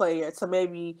bench player to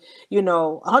maybe,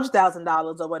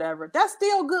 $100,000 or whatever. That's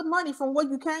still good money from where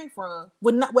you came from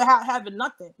without having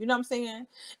nothing. You know what I'm saying?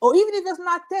 Or even if it's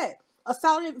not that, a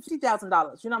salary of $50,000.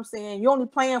 You know what I'm saying? You're only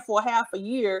playing for half a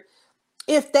year.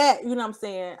 If that, you know what I'm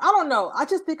saying? I don't know. I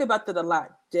just think about that a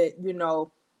lot. That,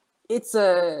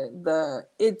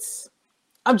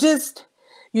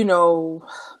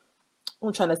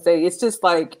 I'm trying to say, it's just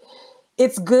like,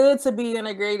 it's good to be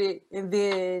integrated, and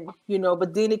then,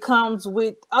 but then it comes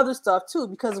with other stuff too,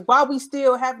 because while we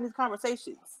still having these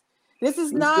conversations, this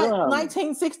is not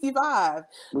 1965.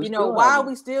 Why are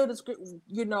we still,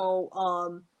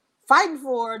 fighting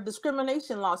for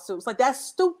discrimination lawsuits? Like, that's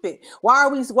stupid. Why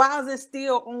is it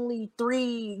still only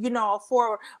 3,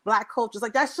 4 black coaches?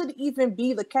 Like, that shouldn't even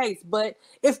be the case. But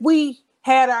if we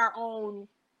had our own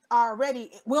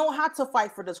already, we don't have to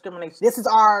fight for discrimination. This is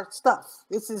our stuff.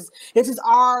 This is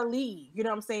our league. You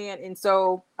know what I'm saying? And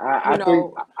so I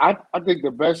think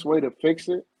the best way to fix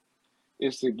it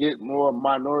is to get more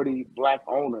minority black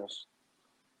owners.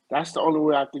 That's the only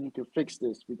way I think you can fix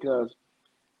this, because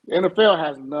the NFL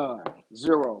has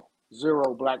zero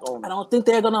black owners. I don't think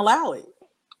they're going to allow it.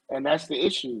 And that's the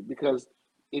issue, because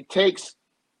it takes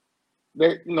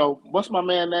what's my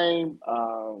man name?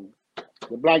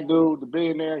 The black dude, the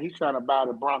billionaire, he's trying to buy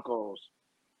the Broncos.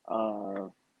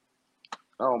 Oh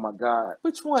my God.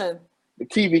 Which one? The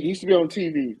TV. He used to be on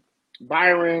TV.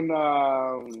 Byron.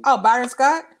 Byron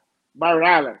Scott? Byron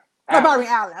Allen. Byron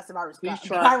Allen. That's Byron Scott.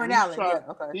 Byron Allen.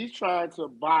 Okay. He's trying to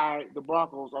buy the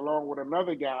Broncos along with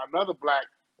another black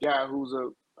guy who's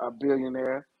a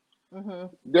billionaire. Mm-hmm.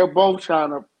 They're putting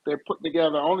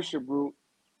together an ownership group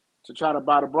to try to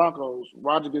buy the Broncos.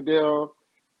 Roger Goodell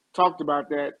talked about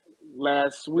that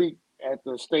last week at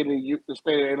the State of the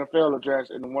NFL address,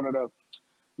 and one of the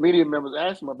media members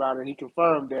asked him about it. He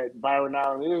confirmed that Byron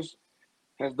Allen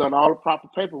has done all the proper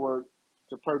paperwork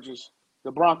to purchase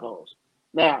the Broncos.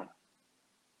 Now,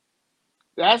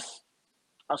 that's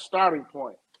a starting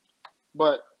point,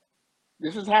 but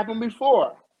this has happened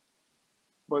before.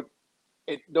 But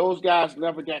those guys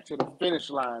never got to the finish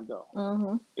line, though.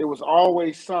 Mm-hmm. It was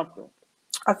always something.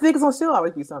 I think it's going to still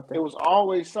always be something. It was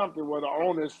always something where the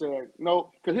owners said,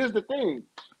 no, because here's the thing.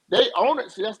 They own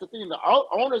it. See, that's the thing. The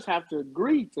owners have to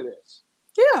agree to this.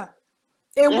 Yeah.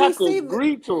 And they have to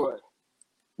agree to it.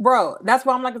 Bro, that's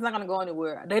why I'm like, it's not going to go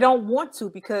anywhere. They don't want to,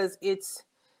 because this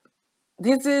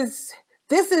is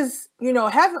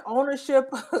having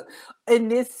ownership in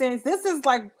this sense. This is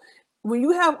like when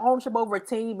you have ownership over a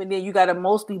team and then you got a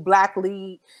mostly black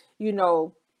league,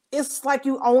 it's like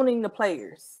you owning the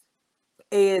players.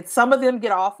 And some of them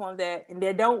get off on that, and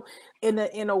they don't.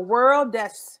 In a world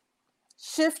that's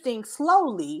shifting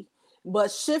slowly, but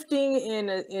shifting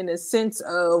in a sense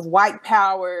of white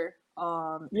power,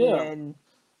 and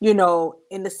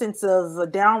in the sense of a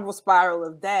downward spiral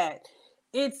of that,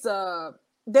 it's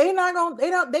they're trying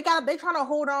to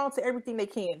hold on to everything they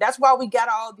can. That's why we got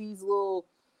all these little,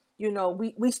 you know,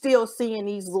 we still seeing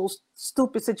these little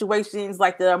stupid situations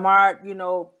like the Ahmaud, you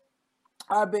know,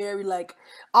 Arbery, like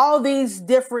all these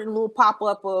different little pop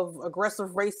up of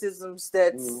aggressive racisms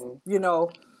that's you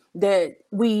know that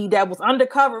was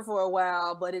undercover for a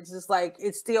while, but it's just like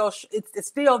it's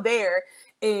still there.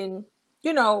 And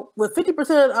you know, with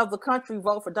 50% of the country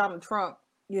vote for Donald Trump,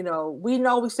 you know we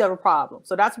still have a problem.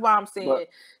 So that's why I'm saying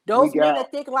those men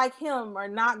that think like him are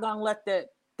not gonna let that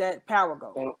power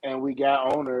go. And we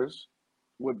got owners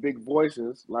with big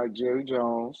voices like Jerry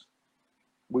Jones.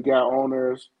 We got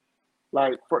owners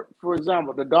like, for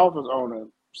example, the Dolphins owner,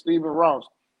 Stephen Ross.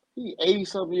 He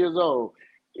 80-something years old.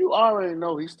 You already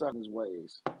know he's stuck in his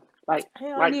ways. Like,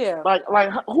 yeah. Like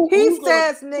he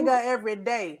says nigga every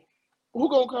day. Who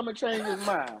gonna come and change his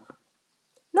mind?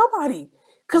 Nobody,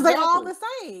 because they all the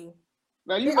same.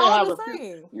 Now you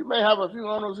may have a few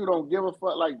owners who don't give a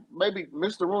fuck. Like maybe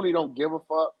Mr. Rooney don't give a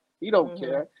fuck. He don't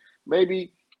care.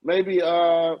 Maybe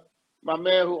my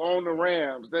man who owned the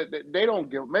Rams, they don't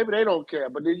give. Maybe they don't care.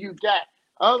 But then you got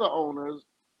other owners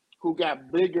who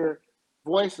got bigger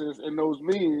voices in those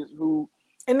meetings who.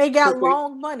 And they got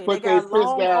long money. They got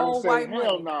long old white money.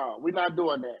 Hell no, we're not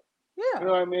doing that. Yeah. You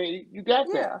know what I mean? You got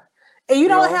that. And you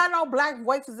don't have no black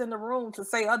voices in the room to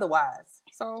say otherwise.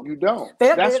 So you don't.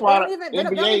 They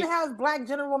don't even have black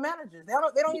general managers. They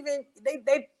don't even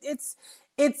it's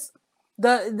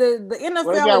the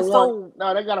NFL is so.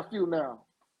 No, they got a few now.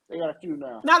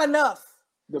 Not enough.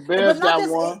 The Bears got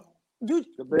one.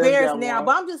 The Bears now,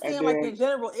 but I'm just saying, like in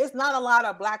general, it's not a lot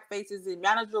of black faces in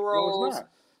manager roles.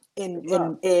 In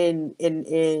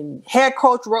head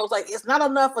coach roles, like it's not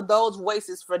enough of those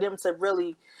voices for them to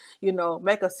really, you know,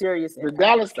 make a serious impact. The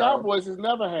Dallas Cowboys has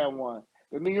never had one.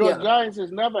 The New York Giants has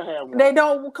never had one. They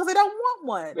don't, because they don't want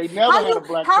one. They never had a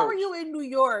black coach. How are you in New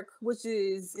York, which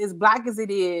is as black as it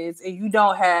is, and you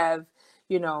don't have,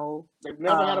 you know, they've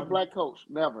never had a black coach,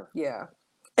 never. Yeah,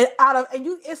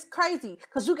 it's crazy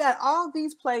because you got all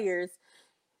these players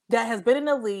that has been in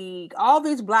the league, all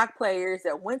these black players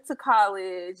that went to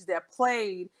college, that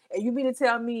played, and you mean to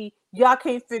tell me y'all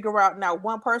can't figure out now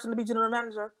one person to be general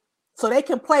manager? So they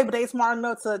can play, but they smart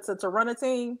enough to run a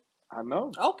team? I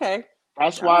know. Okay.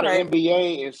 That's why the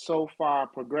NBA is so far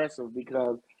progressive,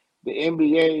 because the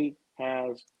NBA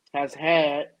has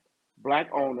had black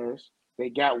owners. They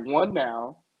got one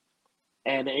now,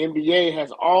 and the NBA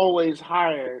has always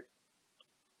hired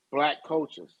black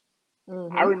coaches.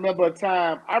 Mm-hmm. I remember a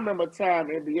time in the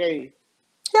NBA.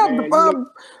 Yeah, man,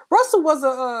 Russell was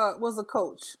a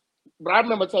coach. But I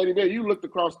remember telling you that you looked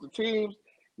across the teams,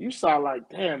 you saw like,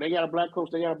 damn, they got a black coach.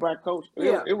 Yeah.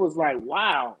 It was like,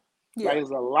 wow. Yeah. Like, there's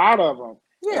a lot of them.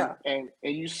 Yeah. And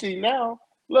you see now,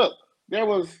 look, there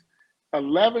was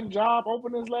 11 job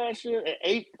openings last year, and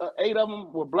eight of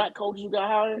them were black coaches who got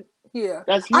hired. Yeah.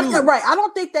 That's huge. I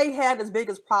don't think they had as big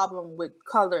a problem with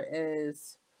color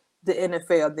as the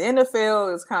NFL. The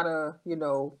NFL is kind of, you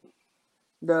know,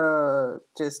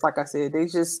 just like I said, they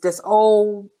just this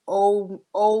old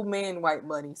man white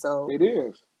money. So it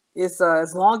is. It's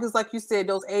as long as, like you said,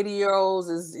 those 80-year-olds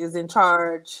is in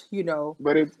charge, you know.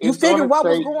 But you figure what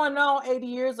was going on 80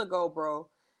 years ago, bro,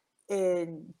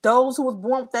 and those who was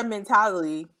born with that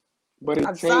mentality.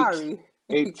 But sorry.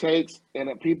 It takes,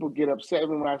 and people get upset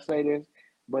when I say this,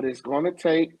 but it's going to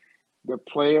take the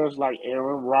players like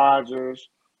Aaron Rodgers,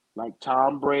 like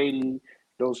Tom Brady,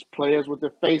 those players with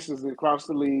their faces across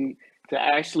the league, to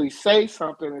actually say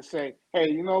something and say, hey,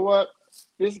 you know what?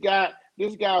 This guy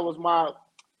was my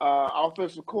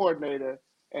offensive coordinator,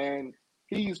 and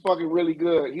he's fucking really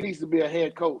good. He needs to be a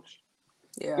head coach.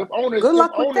 Yeah. If owners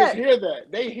hear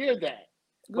that, they hear that.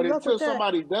 But until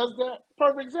somebody does that,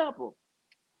 perfect example.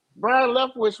 Brian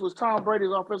Leftwich was Tom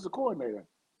Brady's offensive coordinator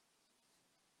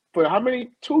for how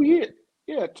many? 2 years?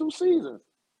 Yeah, 2 seasons.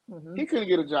 Mm-hmm. He couldn't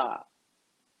get a job.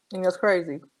 And that's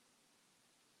crazy.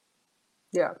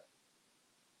 Yeah.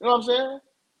 You know what I'm saying?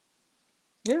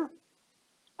 Yeah.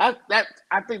 I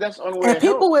think that's the only way. And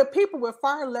people with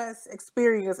far less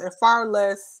experience and far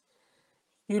less,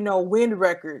 you know, win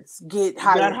records get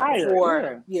hired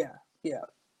before. Yeah.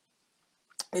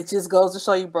 It just goes to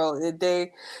show you, bro. The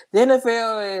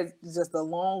NFL is just a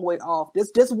long way off.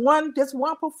 This one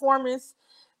performance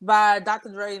by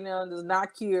Dr. Dre now does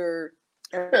not cure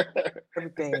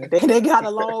everything. They got a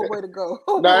long way to go.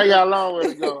 No, they got a long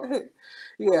way to go.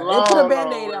 Yeah, they put a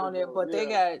Band-Aid on it, but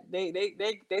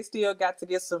they still got to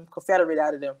get some Confederate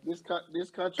out of them. This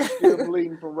country's still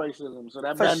bleeding from racism, so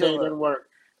that Band-Aid didn't work.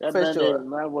 That Band-Aid is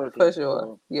not working. For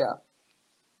sure. Yeah.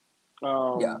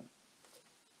 Yeah.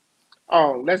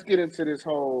 Oh, let's get into this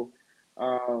whole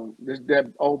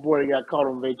that old boy that got caught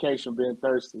on vacation being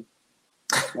thirsty.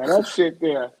 Now that shit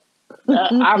there,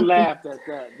 I laughed at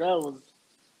that. That was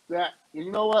that.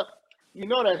 You know what? You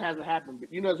know that hasn't happened.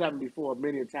 You know it's happened before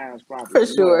many times, probably. For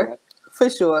sure. Right? For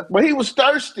sure. But he was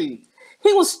thirsty.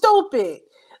 He was stupid.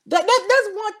 That's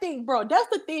one thing, bro. That's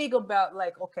the thing about,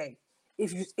 like, okay,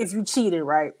 if you cheated,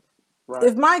 right? Right.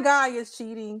 If my guy is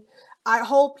cheating, I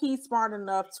hope he's smart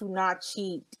enough to not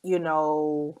cheat, you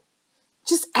know,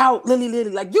 just out lily.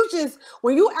 Like, you just,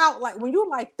 when you out, like, when you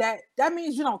like that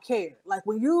means you don't care. Like,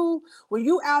 when you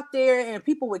out there and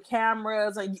people with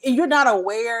cameras and you're not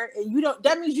aware and you don't,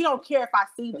 that means you don't care if I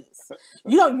see this.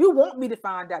 You want me to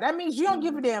find out. That means you don't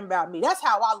give a damn about me. That's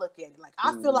how I look at it. Like,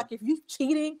 I feel like if you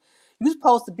cheating, you're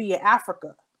supposed to be in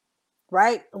Africa.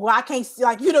 Right? Well, I can't see,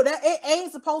 like, you know, that it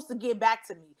ain't supposed to get back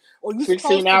to me. Or you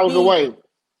 16 hours away.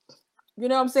 You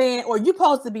know what I'm saying? Or you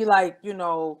supposed to be like, you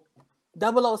know,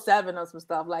 007 or some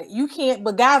stuff. Like, you can't,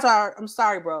 but guys are, I'm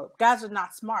sorry, bro. Guys are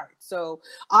not smart. So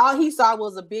all he saw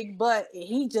was a big butt and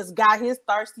he just got his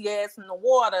thirsty ass in the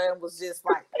water and was just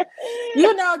like,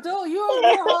 you know, dude, you're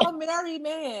a whole married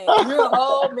man. You're a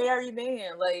whole married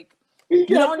man. Like, you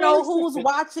don't know who's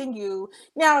watching you.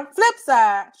 Now, flip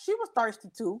side, she was thirsty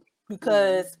too.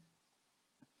 Because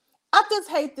I just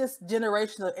hate this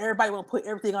generation of everybody want to put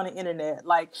everything on the internet.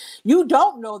 Like, you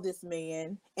don't know this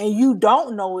man and you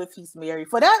don't know if he's married.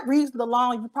 For that reason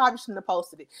alone, you probably shouldn't have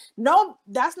posted it. No,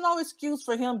 that's no excuse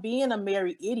for him being a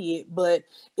married idiot, but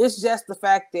it's just the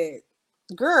fact that,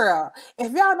 girl,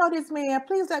 if y'all know this man,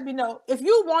 please let me know. If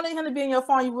you wanted him to be in your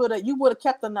phone, you would have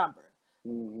kept the number.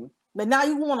 Mm-hmm. But now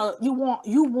you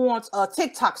want a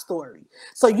TikTok story.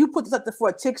 So you put this up there for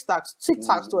a TikTok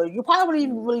story. You probably wouldn't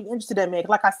even really interested in that man.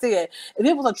 Like I said, if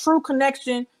it was a true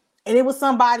connection and it was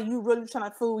somebody you really trying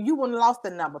to fool, you wouldn't have lost the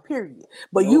number, period.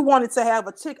 But you wanted to have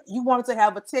a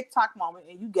TikTok moment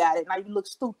and you got it. Now you look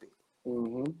stupid.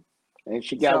 Mm-hmm. And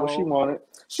she got what she wanted.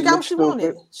 She got what she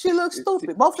wanted. She looked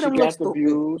stupid. Both of them look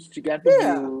stupid. She got the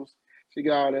views. She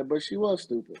got all that, but she was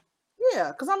stupid.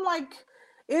 Yeah, because I'm like,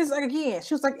 it's like, again,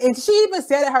 she was like, and she even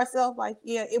said it herself, like,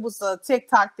 yeah, it was a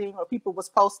TikTok thing or people was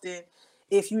posting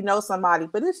if you know somebody.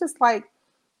 But it's just like,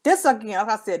 this, again, like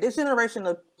I said, this generation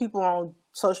of people on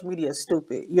social media is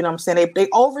stupid. You know what I'm saying? They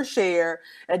overshare,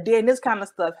 and then this kind of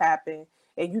stuff happen,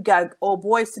 and you got old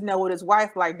boy sitting there with his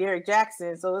wife like Derek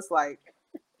Jackson. So it's like,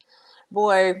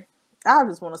 boy, I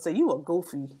just want to say you a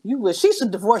goofy. She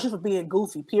should divorce you for being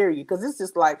goofy, period. Because it's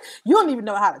just like, you don't even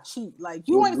know how to cheat. Like,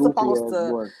 you ain't supposed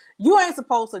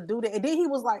to do that. And then he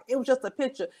was like, it was just a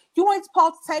picture. You ain't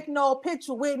supposed to take no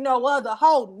picture with no other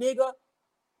hoe, nigga.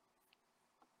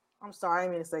 I'm sorry, I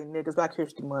didn't mean to say niggas. Black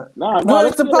History Month. You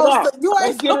ain't supposed to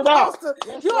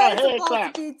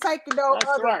be taking no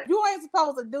other. Right. You ain't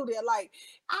supposed to do that. Like,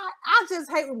 I just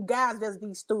hate when guys just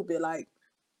be stupid. Like,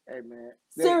 hey man,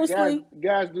 seriously,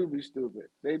 guys do be stupid.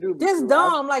 They do be just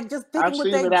dumb. Like, just thinking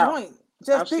with their joint.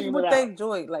 Just thinking with their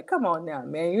joint. Like, come on now,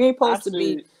 man. You ain't supposed to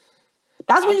be.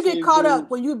 That's when you get caught up,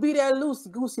 when you be that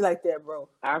loosey goosey like that, bro.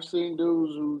 I've seen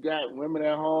dudes who got women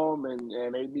at home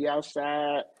and they be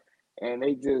outside and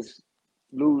they just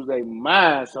lose their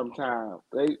mind sometimes.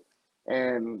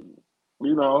 You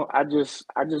know, I just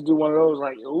do one of those,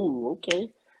 like, ooh, okay.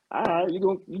 All right, you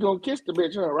gonna kiss the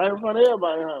bitch, huh? Right in front of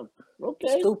everybody, huh?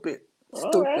 Okay. Stupid.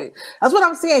 Right. That's what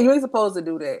I'm saying. You ain't supposed to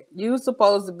do that. You're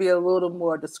supposed to be a little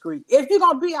more discreet. If you're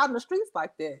gonna be out in the streets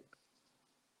like that,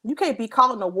 you can't be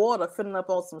caught in the water filling up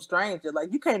on some stranger.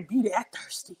 Like, you can't be that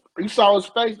thirsty. You saw his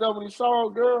face though when he saw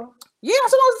her, girl? Yeah,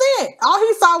 that's what I'm saying. All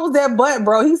he saw was that butt,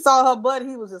 bro. He saw her butt.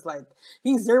 He was just like,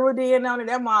 he zeroed in on it.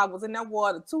 That mom was in that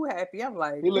water too happy. I'm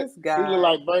like, this guy. He looked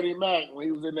like Bernie Mac when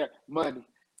he was in that money.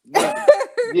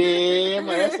 Yeah, man.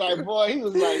 That's like, boy, he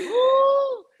was like,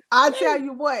 ooh. I'll tell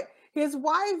you what, his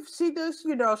wife, she just,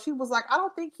 you know, she was like, I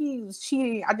don't think he's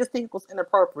cheating. I just think it was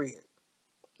inappropriate.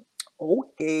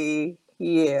 Okay.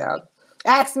 Yeah.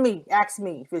 Ask me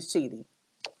if it's cheating.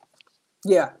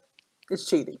 Yeah, it's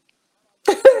cheating.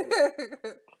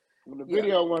 When the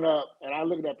video went up and I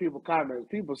looked at people's comments,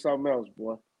 people something else,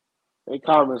 boy. They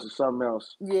comments are something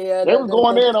else. Yeah. They was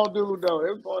going in on dude, though. They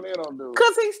was going in on dude.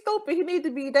 Because he's stupid. He need to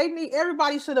be,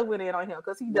 everybody should have went in on him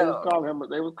because he dumb. They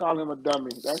was calling him a dummy.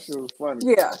 That shit was funny.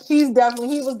 Yeah, he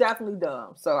was definitely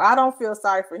dumb. So I don't feel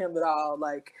sorry for him at all.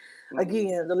 Like,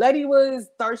 again, the lady was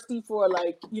thirsty for,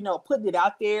 like, you know, putting it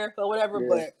out there or whatever,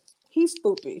 but he's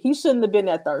stupid. He shouldn't have been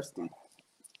that thirsty.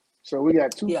 So we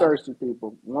got two thirsty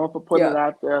people. One for putting it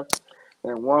out there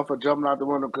and one for jumping out the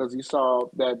window because he saw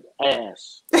that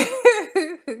ass.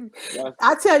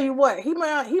 I tell you what, he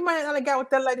might not have got with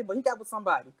that lady, but he got with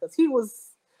somebody because he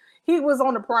was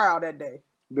on the prowl that day.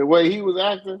 The way he was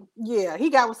acting? Yeah, he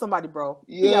got with somebody, bro.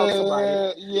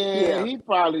 Yeah. He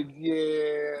probably,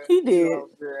 He did. You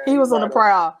know he was on the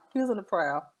prowl. He was on the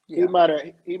prowl. Yeah.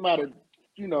 He might have,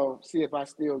 see if I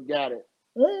still got it.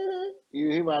 Mm-hmm.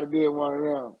 He might have did one of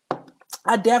them.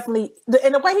 I definitely,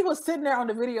 and the way he was sitting there on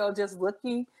the video just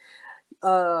looking,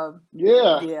 yeah.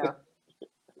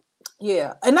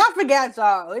 And I forgot,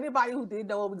 y'all, anybody who didn't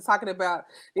know what we were talking about,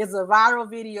 there's a viral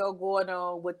video going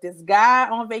on with this guy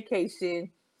on vacation.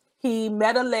 He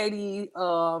met a lady,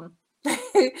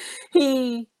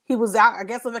 he was out, I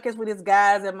guess, on vacation with his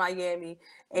guys in Miami,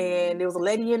 and there was a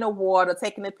lady in the water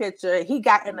taking a picture. He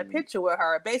got in a picture with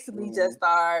her, basically just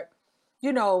started,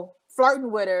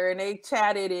 flirting with her, and they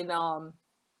chatted, and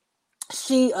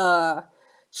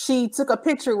she took a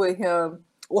picture with him.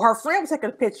 Well, her friend was taking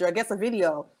a picture, I guess a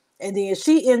video, and then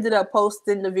she ended up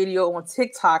posting the video on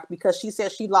TikTok because she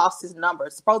said she lost his number.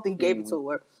 Supposedly he gave it to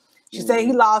her. She said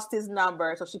he lost his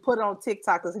number, so she put it on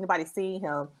TikTok because anybody seen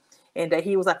him, and that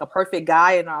he was like a perfect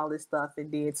guy and all this stuff.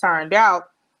 And then it turned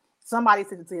out somebody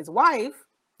sent it to his wife.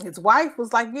 His wife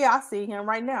was like, "Yeah, I see him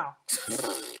right now."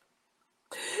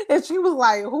 And she was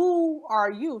like, "Who are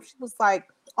you?" She was like,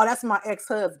 "Oh, that's my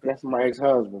ex-husband." That's my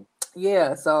ex-husband.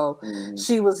 Yeah, so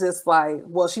she was just like,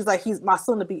 well, she's like, he's my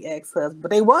soon-to-be ex-husband.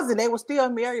 But they wasn't. They were still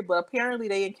married, but apparently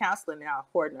they in counseling now,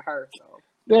 according to her. So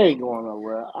they ain't going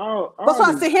nowhere. That's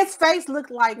why I said his face looked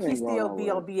like he still be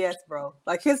on BS, bro.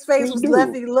 Like his face was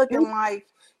definitely looking like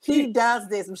he does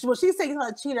this. When she said he's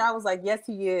not a cheater, I was like, yes,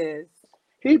 he is.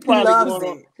 He probably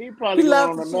going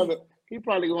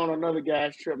on another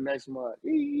guy's trip next month.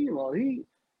 He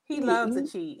loves to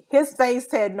cheat. His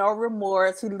face had no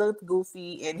remorse. He looked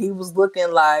goofy, and he was looking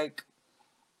like,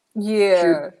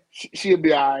 she'll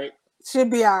be all right. She'll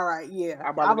be all right. Yeah.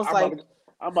 I'm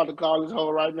about to call this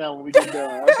hoe right now when we get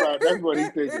done. That's what he's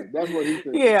thinking. That's what he's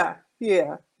thinking.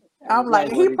 Yeah. I'm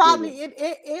like, he probably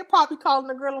it probably calling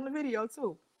the girl on the video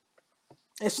too.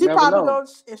 And she probably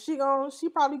goes. If she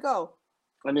probably go.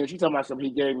 And then she talking about something.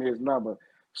 He gave me his number.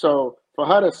 So for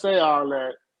her to say all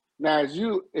that. Now, if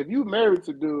you married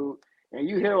to dude and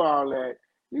you hear all that,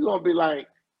 you're gonna be like,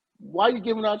 "Why you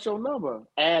giving out your number,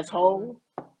 asshole?"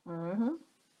 Mm-hmm.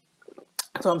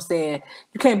 That's what I'm saying.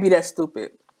 You can't be that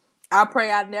stupid. I pray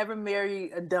I never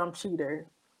marry a dumb cheater.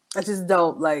 I just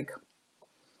don't like.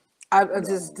 I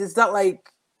just don't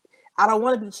like. I don't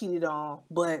want to be cheated on,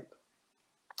 but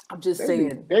I'm just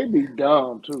saying they be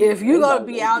dumb too. If you're gonna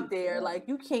be out there, like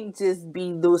you can't just be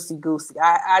loosey goosey.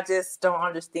 I just don't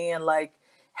understand like.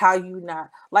 How you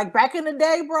not like back in the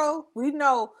day, bro? We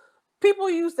know people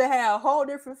used to have whole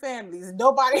different families.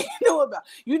 Nobody knew about.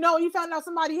 You found out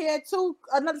somebody had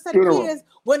another set of kids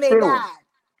when they died.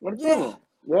 Yeah.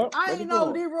 I didn't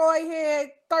know Leroy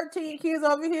had 13 kids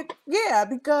over here. Yeah,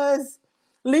 because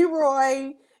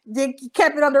Leroy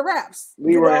kept it under wraps.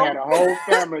 Leroy had a whole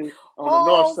family on the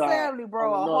north side. Family,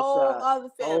 bro. A whole other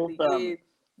family.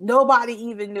 Nobody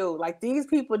even knew. Like these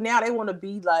people now, they want to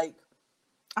be like.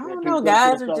 I don't know.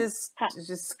 Guys are just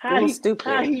stupid.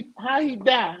 How he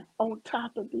died on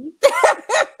top of me?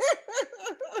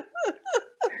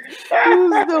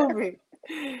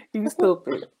 You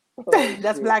stupid.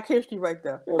 That's Black history right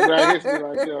there. That's Black history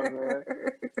right there, man.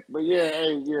 But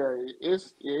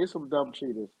it's some dumb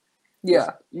cheaters.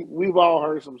 Yeah, we've all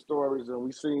heard some stories and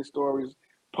we've seen stories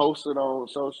posted on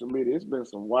social media. It's been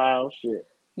some wild shit.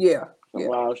 Yeah,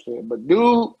 wild shit. But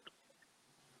dude,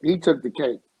 he took the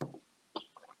cake.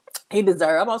 He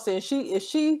deserved. I'm also saying if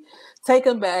she take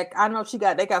him back, I know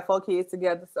they got 4 kids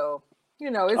together, so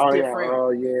it's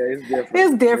different. It's different.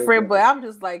 It's different, but I'm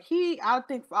just like I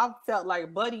felt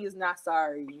like Buddy is not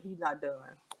sorry. He's not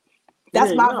done.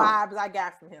 That's my vibes I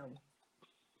got from him.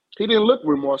 He didn't look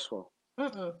remorseful. He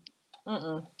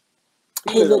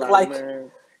looked like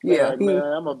man,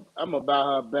 I'm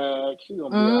about her back. She gonna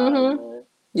be all right, man.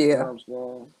 Yeah. You know what I'm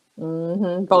saying?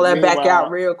 Pull that back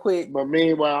out real quick. But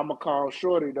meanwhile, I'm gonna call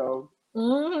Shorty though.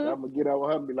 I'm gonna get up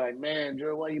with her and be like, "Man,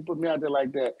 Joe, why you put me out there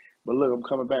like that?" But look, I'm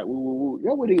coming back. Woo, woo, woo.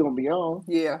 That's what he gonna be on.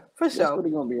 Yeah, for sure. That's what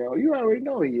he gonna be on. You already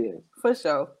know he is. For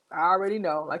sure. I already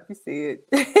know, like you said.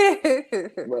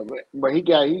 but he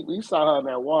saw her in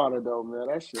that water though, man.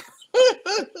 That shit.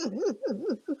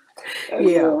 That's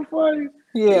real funny.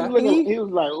 Yeah. He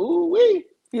was like, "Ooh wee."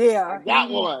 Yeah. That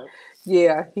one.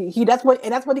 Yeah. He that's what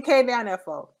he came down there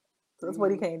for. That's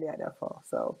what he came down there for.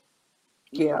 So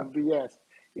yeah.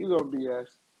 He's on BS.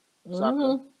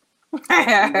 Mm-hmm.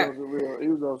 He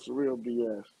was on some real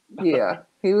BS. Yeah,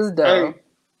 he was dumb.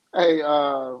 Hey,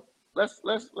 let's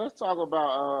talk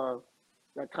about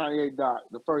that Kanye doc,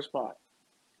 the first part.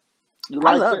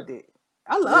 I loved it.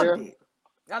 I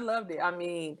loved it. I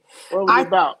mean, what was it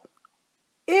about?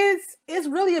 it's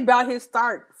really about his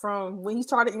start from when he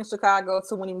started in Chicago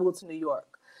to when he moved to New York.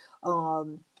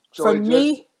 So for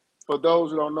me, for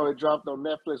those who don't know, it dropped on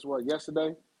Netflix. What,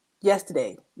 yesterday?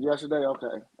 Yesterday.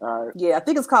 Okay. All right. Yeah, I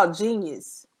think it's called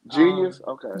Genius. Genius.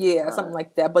 Okay. Yeah, all something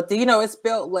like that. But it's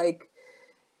spelled like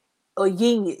a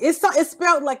genius. It's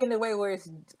spelled like in the way where it's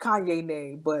Kanye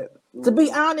name. But to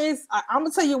be honest, I'm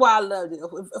gonna tell you why I loved it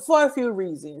for a few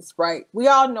reasons. Right? We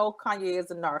all know Kanye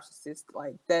is a narcissist.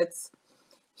 Like that's.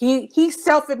 He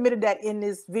self-admitted that in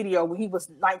this video when he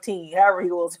was 19, however he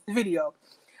was in the video.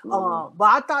 But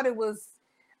I thought it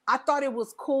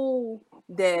was cool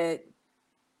that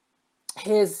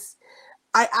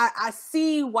I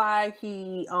see why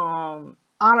he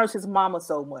honors his mama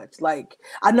so much. Like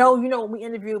I know, when we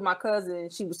interviewed my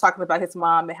cousin, she was talking about his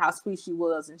mom and how sweet she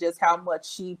was and just how much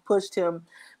she pushed him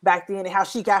back then and how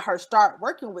she got her start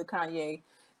working with Kanye.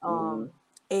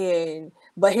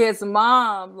 But his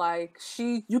mom, like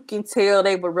you can tell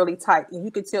they were really tight, and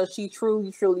you can tell she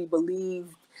truly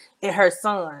believed in her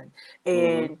son.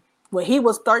 And when he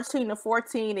was 13 or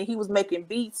 14 and he was making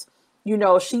beats,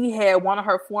 she had one of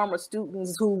her former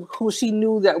students who she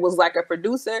knew that was like a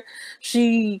producer.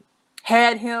 She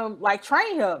had him like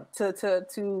train him to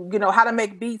how to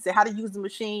make beats and how to use the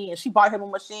machine, and she bought him a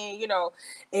machine,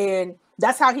 and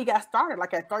that's how he got started,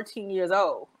 like at 13 years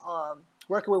old.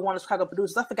 Working with one of the Chicago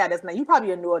producers. I forgot his name. You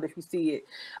probably know it if you see it.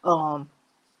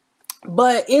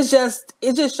 But it just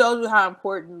shows you how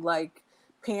important like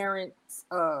parents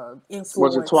influence.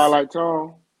 Was it Twilight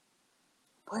Tone?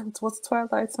 What's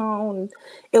Twilight Tone?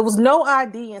 It was No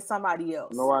ID and somebody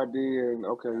else. No ID and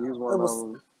okay, he's one of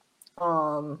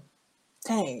them.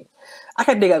 Dang, I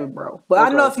can't think of it, bro. But okay.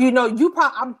 I know if you know,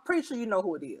 I'm pretty sure you know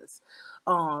who it is.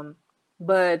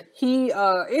 But he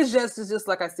it's just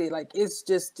like I said, like it's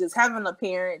just having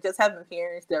parents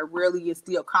that really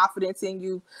instill confidence in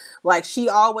you. Like she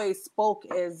always spoke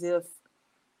as if,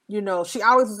 she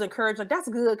always was encouraged, like that's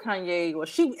good, Kanye. Or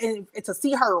and to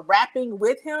see her rapping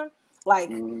with him, like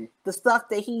the stuff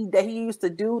that he used to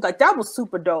do, like that was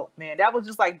super dope, man. That was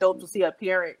just like dope to see a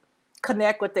parent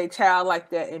connect with their child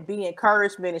like that and be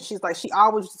encouragement. And she's like, she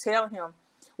always used to tell him,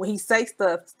 when he say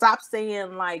stuff, stop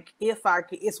saying like it's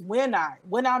when I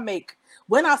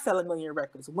sell 1 million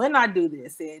records, when I do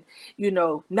this. And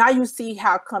now you see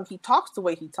how come he talks the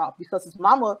way he talks, because his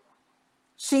mama,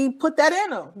 she put that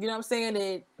in him. You know what I'm saying?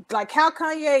 And like how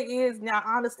Kanye is now,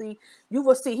 honestly, you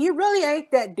will see he really ain't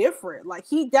that different. Like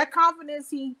that confidence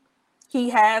he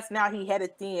has now, he had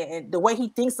it then. And the way he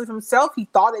thinks of himself, he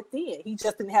thought it then. He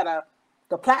just didn't have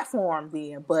the platform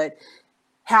then. But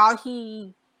how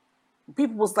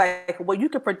people was like, well, you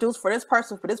can produce for this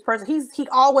person. He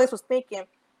always was thinking,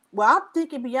 well, I'm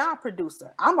thinking beyond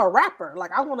producer. I'm a rapper.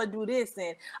 Like, I want to do this,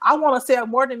 and I want to sell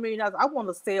more than $1 million. I want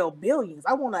to sell billions.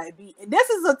 I want to be, and this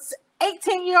is a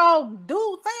 18-year-old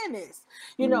dude saying this,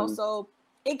 so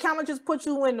it kind of just puts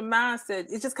you in the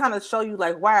mindset. It just kind of show you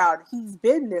like, wow, he's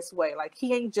been this way. Like,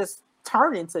 he ain't just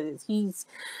turned into this. He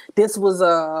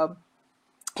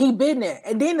been there.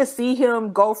 And then to see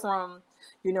him go from,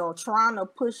 trying to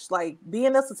push, like,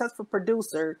 being a successful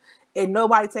producer and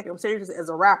nobody taking him seriously as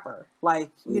a rapper.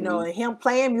 Like, and him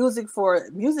playing music for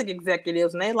music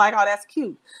executives, and they like, oh, that's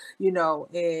cute,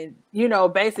 and,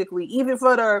 basically, even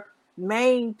for the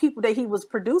main people that he was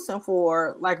producing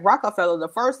for, like Rockefeller, the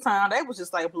first time, they was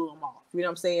just like blew him off. You know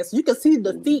what I'm saying? So you can see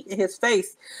the defeat in his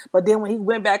face. But then when he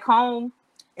went back home,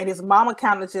 and his mama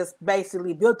kind of just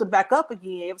basically built it back up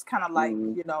again, it was kind of like,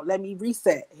 let me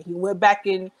reset. And he went back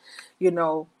and,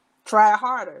 try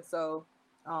harder. So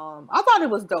I thought it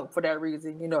was dope for that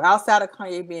reason. Outside of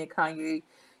Kanye being Kanye,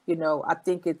 I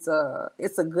think it's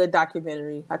a good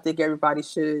documentary. I think everybody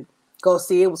should go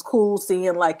see. It was cool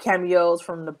seeing like cameos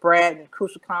from the Brat and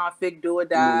Crucial Conflict, Do or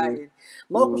Die, and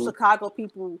local Chicago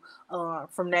people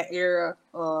from that era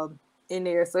in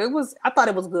there. So I thought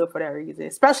it was good for that reason,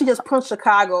 especially just put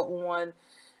Chicago on.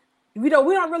 We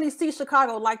don't really see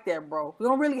Chicago like that, bro. We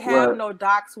don't really have no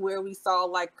docs where we saw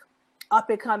like up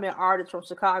and coming artists from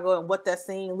Chicago and what that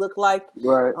scene looked like.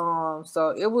 Right.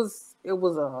 So it was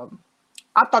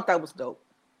I thought that was dope.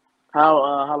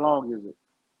 How long is it?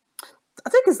 I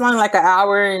think it's only like an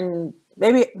hour and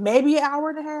maybe an hour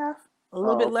and a half, a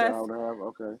little bit less. Hour and a half,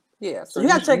 okay. Yeah, so you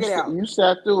gotta check it out. You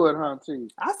sat through it, huh, T?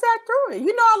 I sat through it.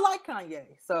 I like Kanye,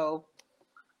 so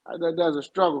that's a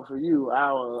struggle for you.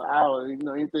 Hour,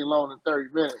 anything longer than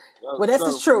 30 minutes. Well, this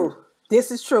is true.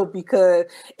 This is true because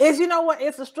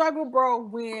it's a struggle, bro,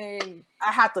 when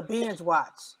I have to binge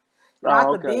watch. I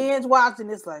have to binge watch, and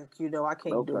it's like, I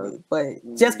can't do it.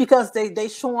 But just because they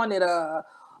showing it a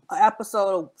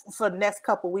episode for the next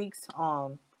couple weeks,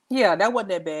 Yeah, that wasn't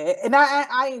that bad, and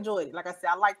I enjoyed it. Like I said,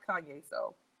 I like Kanye,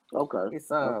 so okay. It's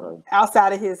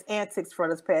outside of his antics for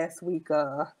this past week.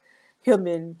 Him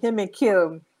and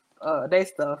Kim, they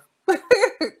stuff.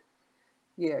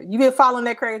 Yeah, you been following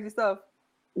that crazy stuff?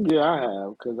 Yeah, I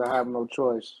have, because I have no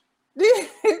choice.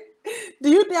 Do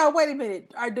you now? Wait a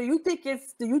minute. Do you think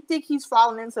he's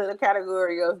falling into the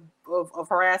category of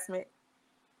harassment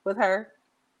with her?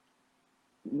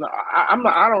 No, I'm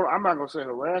not gonna say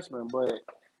harassment, but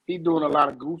he's doing a lot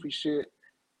of goofy shit.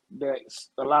 That's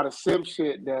a lot of simp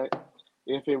shit. That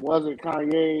if it wasn't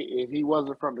Kanye, if he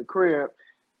wasn't from the crib,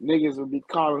 niggas would be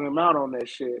calling him out on that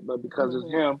shit. But because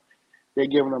it's him, they're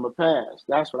giving him a pass.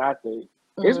 That's what I think.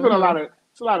 It's been a lot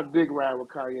of dick ride with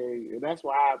Kanye, and that's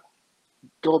why I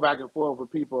go back and forth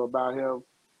with people about him.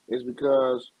 Is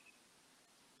because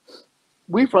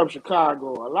we from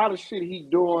Chicago. A lot of shit he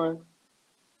doing,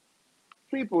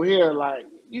 people here like,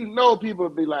 people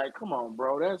be like, come on,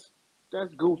 bro, that's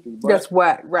goofy. But that's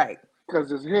what, right?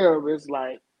 Because it's him. It's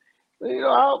like,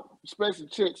 especially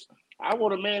chicks. I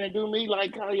want a man to do me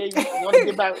like Kanye. Want to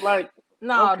get back like.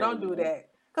 No, okay, don't do that.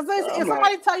 Because if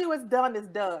somebody tell you it's done, it's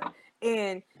done.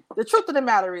 And the truth of the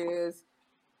matter is,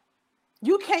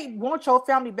 you can't want your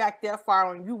family back that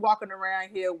far and you walking around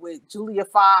here with Julia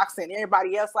Fox and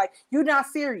everybody else. Like, you're not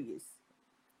serious.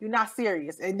 You're not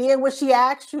serious. And then when she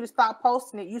asked you to stop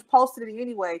posting it, you posted it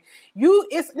anyway.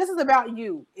 This is about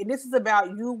you. And this is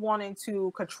about you wanting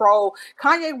to control.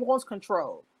 Kanye wants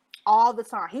control all the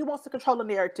time. He wants to control the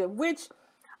narrative, which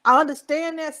I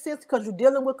understand that sense because you're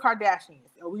dealing with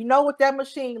Kardashians. And we know what that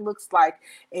machine looks like.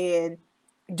 And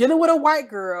dealing with a white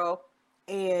girl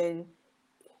and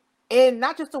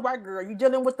not just a white girl, you're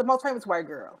dealing with the most famous white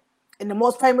girl and the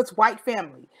most famous white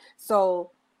family.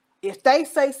 So if they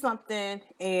say something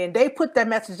and they put that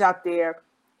message out there,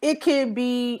 it can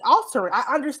be altering. I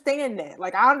understand that.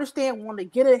 Like, I understand wanting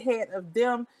to get ahead of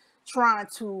them trying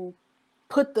to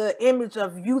put the image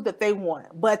of you that they want.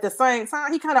 But at the same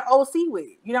time, he kind of OC with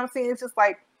it. You know what I'm saying? It's just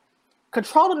like,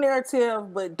 control the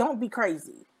narrative, but don't be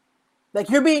crazy. Like,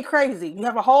 you're being crazy. You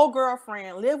have a whole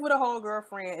girlfriend, live with a whole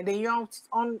girlfriend, and then you're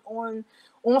on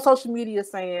social media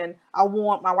saying, I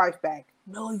want my wife back.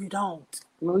 No, you don't.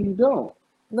 No, you don't.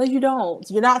 No, you don't.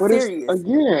 You're not serious.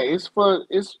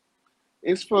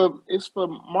 It's for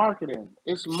marketing.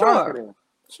 It's marketing.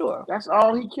 Sure. That's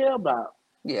all he care about.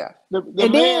 Yeah. Then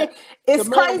it's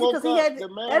crazy because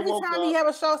every time he have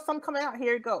a show, some coming out,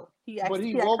 here you go. He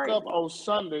woke up on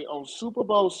Sunday, on Super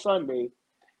Bowl Sunday,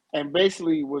 and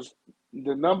basically was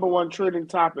the number one trending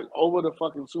topic over the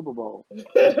fucking Super Bowl.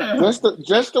 just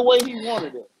the way he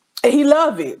wanted it. And he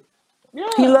loved it. Yeah.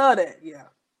 He loved it. Yeah.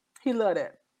 He loved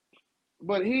it.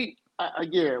 But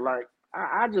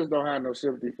I just don't have no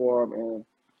sympathy for him, and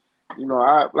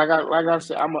I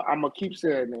said, I'm gonna keep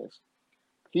saying this.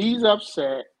 He's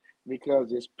upset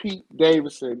because it's Pete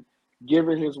Davidson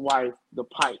giving his wife the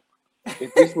pipe.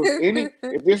 If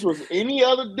this was any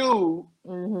other dude,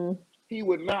 he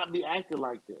would not be acting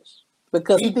like this.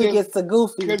 Because he think it's a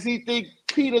goofy. Because he think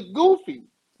Pete a goofy,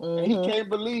 and he can't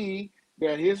believe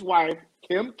that his wife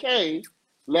Kim K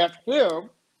left him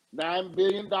 $9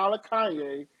 billion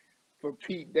Kanye for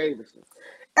Pete Davidson.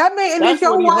 I mean, and if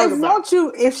your wife wants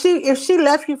you, if she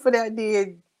left you for that,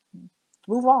 then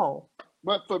move on.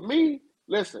 But for me,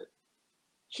 listen,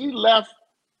 she left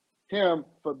him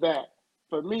for that.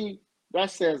 For me, that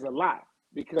says a lot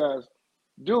because,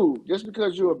 dude, just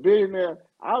because you're a billionaire,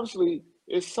 obviously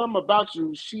it's something about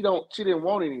you she didn't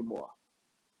want anymore.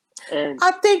 And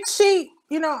I think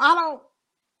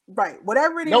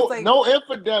whatever it is. No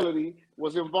infidelity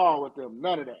was involved with them.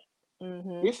 None of that.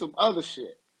 It's some other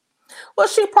shit. Well,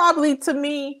 she probably, to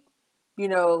me,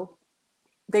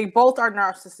 they both are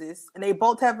narcissists, and they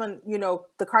both have the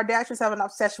Kardashians have an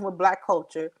obsession with Black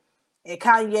culture, and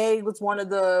Kanye was one of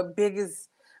the biggest,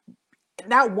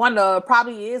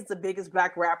 probably is the biggest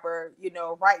Black rapper,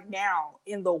 right now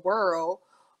in the world.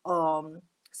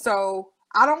 So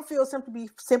I don't feel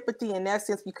sympathy in that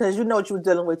sense because you know what you were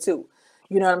dealing with too.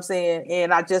 You know what I'm saying?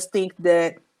 And I just think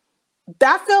that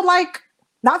I feel like,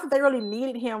 not that they really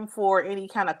needed him for any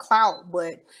kind of clout,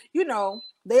 but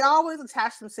they always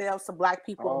attach themselves to Black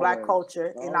people, Black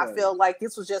culture, and I feel like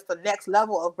this was just the next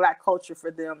level of Black culture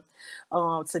for them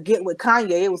to get with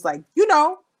Kanye. It was like,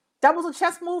 that was a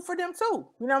chess move for them too.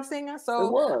 You know what I'm saying?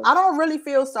 So I don't really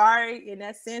feel sorry in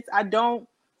that sense. I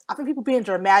think people being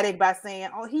dramatic by saying,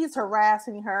 "Oh, he's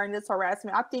harassing her and this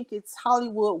harassment." I think it's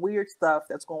Hollywood weird stuff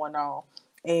that's going on,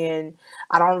 and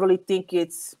I don't really think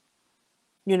it's.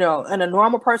 And a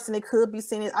normal person, it could be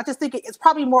seen. I just think it's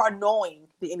probably more annoying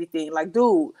than anything. Like,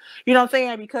 dude, you know what I'm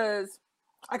saying? Because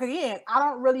like again, I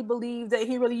don't really believe that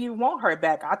he really even want her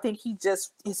back. I think he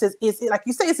just it's like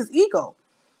you say, it's his ego.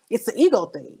 It's the ego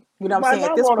thing. You know what I'm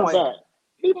saying? At this point,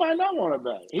 he might not want her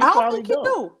back. I don't think he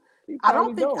do. I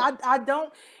don't think I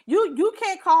don't. You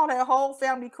can't call that whole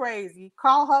family crazy.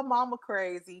 Call her mama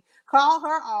crazy. Call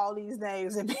her all these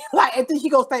names and be like, and then she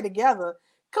gonna stay together.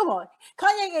 Come on,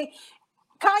 Kanye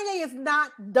is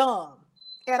not dumb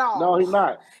at all. No, he's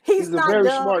not. He's not a very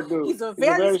dumb. Smart dude. He's a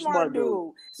very smart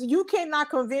dude. So you cannot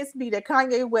convince me that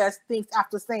Kanye West thinks,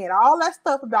 after saying all that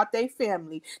stuff about their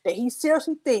family, that he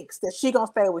seriously thinks that she gonna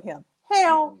stay with him.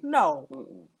 Hell no.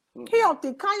 He don't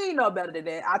think Kanye know better than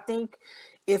that. I think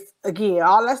if again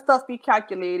all that stuff be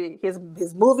calculated, his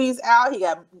movie's out. He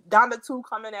got Donda 2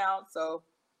 coming out, so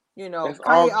you know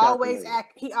Kanye always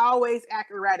act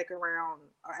erratic around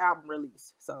an album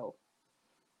release. So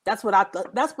that's what I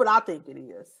think it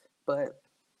is. But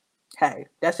hey,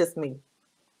 that's just me.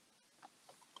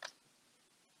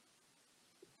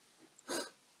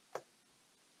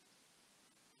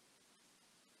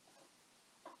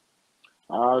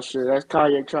 Oh shit, that's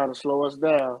Kanye trying to slow us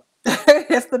down.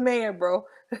 That's the man, bro.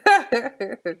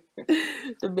 The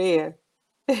man.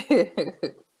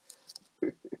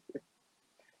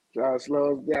 Trying to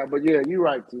slow us down. But yeah, you're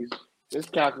right, T. It's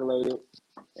calculated.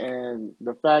 And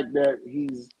the fact that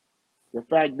he's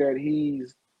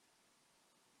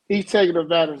taking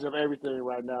advantage of everything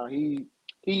right now. He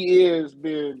is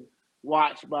being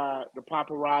watched by the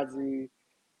paparazzi,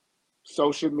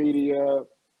 social media,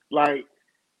 like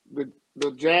the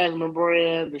Jasmine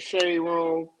brand, the Shade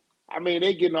Room. I mean,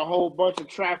 they getting a whole bunch of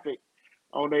traffic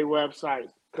on their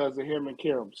websites because of him and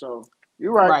Kim. So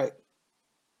you're right. Right.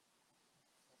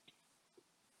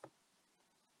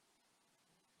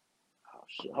 Oh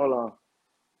shit! Hold on.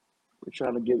 We're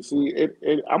trying to get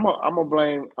I'm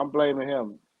blaming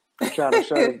him. I'm trying to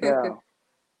shut it down.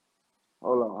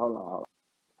 Hold on.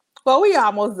 Well, we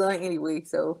almost done anyway,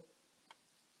 so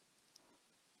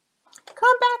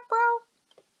come back, bro.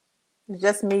 It's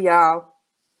just me, y'all.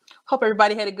 Hope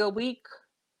everybody had a good week.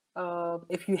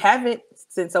 If you haven't,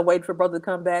 since I'm waiting for brother to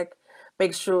come back,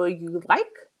 make sure you like,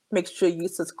 make sure you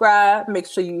subscribe, make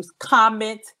sure you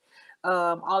comment,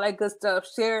 all that good stuff.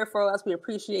 Share it for us. We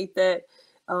appreciate that.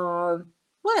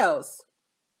 What else?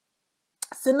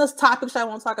 Send us topics I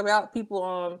want to talk about.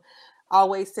 People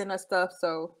always send us stuff.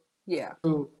 So yeah.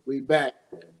 We back.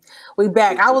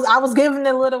 I was giving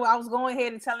a little. I was going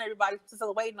ahead and telling everybody, just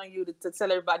waiting on you to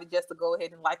tell everybody just to go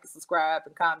ahead and like and subscribe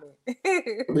and comment.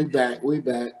 We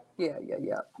back. Yeah.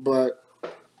 But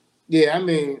yeah, I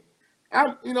mean,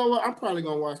 you know what? I'm probably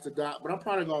gonna watch the doc, but I'm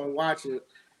probably gonna watch it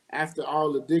after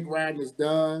all the dick riding is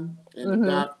done and the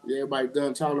doc, everybody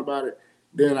done talking about it.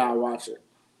 Then I'll watch it.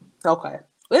 Okay.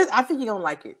 I think you're gonna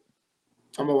like it.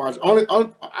 I'm gonna watch it.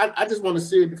 I just want to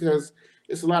see it because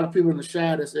it's a lot of people in the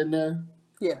chat that's in there.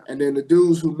 Yeah. And then the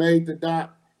dudes who made the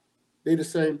doc, they the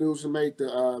same dudes who made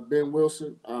the Ben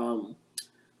Wilson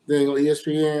thing on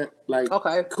ESPN, like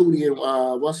Cootie and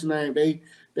what's his name? They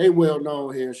well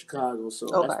known here in Chicago, so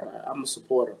that's why I'm a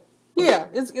supporter. Yeah,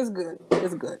 it's good.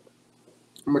 It's good.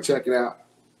 I'm gonna check it out.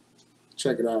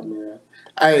 Check it out, man.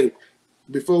 Hey,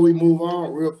 before we move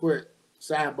on, real quick,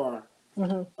 sidebar.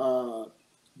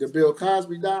 The Bill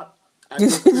Cosby doc.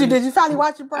 Did you finally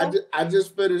watch it, bro? I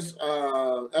just finished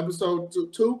episode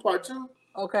 2, part 2.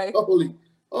 Okay. Holy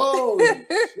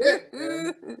shit,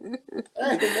 man.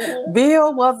 Hey, man.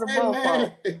 Bill was a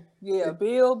motherfucker. Yeah,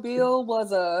 Bill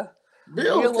was a.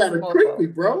 Bill was kind of creepy,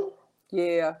 bro.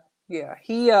 Yeah.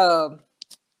 He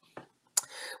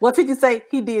what did you say?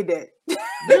 He did that.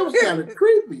 Bill was kind of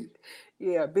creepy.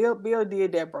 Yeah, Bill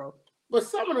did that, bro. But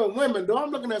some of the women, though,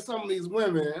 I'm looking at some of these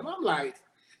women, and I'm like,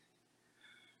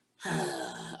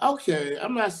 okay,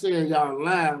 I'm not saying y'all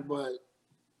lying, but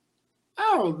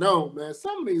I don't know, man.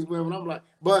 Some of these women, I'm like,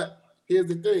 but here's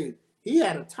the thing. He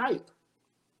had a type.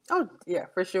 Oh, yeah,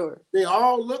 for sure. They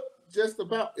all look just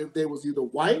about, if they was either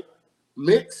white,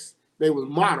 mixed, they was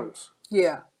models.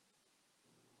 Yeah.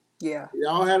 They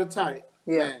all had a type.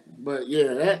 Yeah. Man. But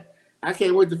yeah, I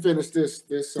can't wait to finish this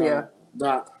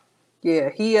doc.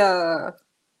 Yeah,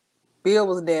 Bill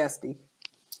was nasty.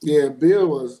 Yeah, Bill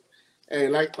was, hey,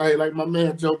 like my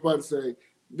man Joe Budden say,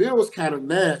 Bill was kind of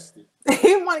nasty.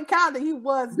 He wasn't kind of, he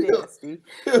was nasty.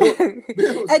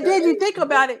 And then you think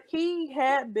about it, he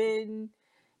been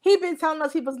telling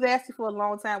us he was nasty for a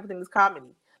long time within his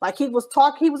comedy. Like he was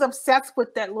obsessed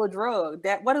with that little drug.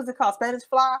 That, what is it called? Spanish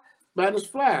fly? Spanish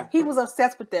fly. He was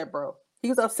obsessed with that, bro. He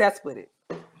was obsessed with it.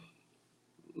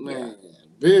 Man,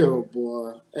 Bill,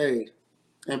 boy. Hey.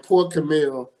 And poor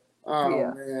Camille. Oh,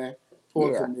 man.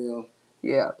 Poor Camille.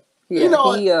 Yeah. You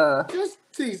know, just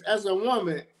tease, as a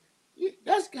woman,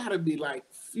 that's got to be like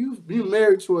you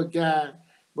married to a guy,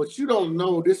 but you don't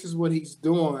know this is what he's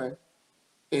doing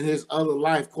in his other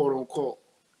life, quote unquote.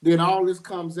 Then all this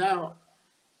comes out,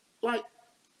 like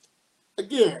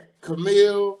again,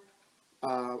 Camille,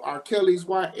 R. Kelly's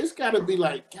wife. It's got to be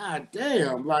like, God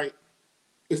damn, like,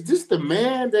 is this the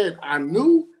man that I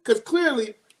knew? Because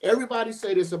clearly, everybody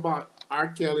say this about R.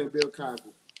 Kelly and Bill Cosby.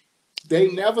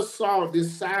 They never saw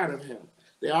this side of him.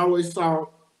 They always saw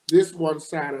this one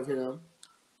side of him.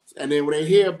 And then when they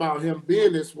hear about him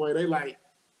being this way, they like,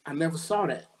 I never saw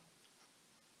that.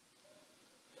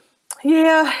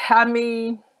 Yeah, I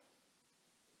mean,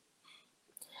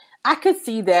 I could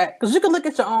see that. Because you can look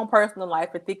at your own personal life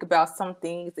and think about some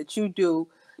things that you do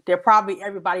that probably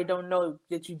everybody don't know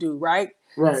that you do, right?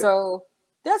 Right. So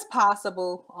that's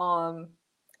possible.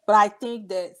 But I think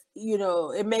that,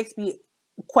 it makes me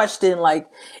question, like,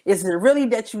 is it really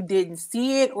that you didn't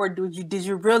see it, or did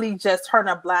you really just turn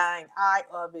a blind eye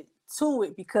of it to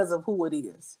it because of who it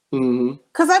is?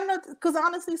 Because I know, because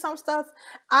honestly, some stuff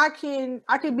I can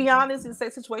be honest and say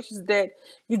situations that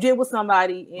you did with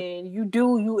somebody and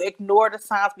you ignore the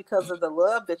signs because of the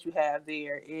love that you have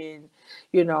there, and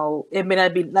it may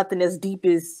not be nothing as deep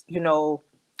as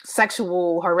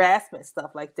sexual harassment,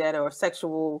 stuff like that, or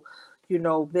sexual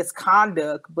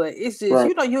misconduct, but it's just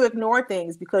right. You ignore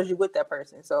things because you're with that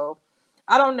person. So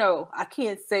I don't know. I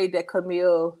can't say that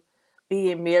Camille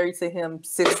being married to him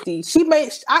 60, she may.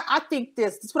 I think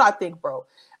this is what I think, bro.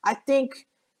 I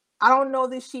don't know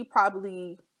that she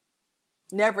probably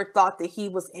never thought that he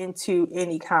was into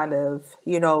any kind of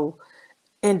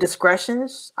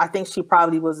indiscretions. I think she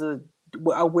probably was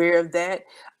aware of that.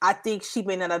 I think she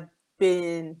may not have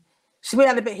been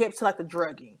hip to like the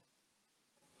drugging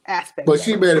aspect. But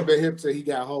she may have been hip to he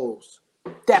got hoes.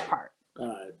 That part. All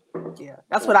right. Yeah,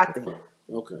 that's what I think.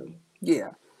 Okay.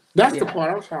 Yeah. That's the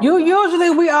part I'm talking about.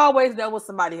 Usually we always know when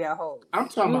somebody got hoes. I'm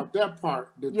talking about that part.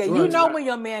 Yeah, you know when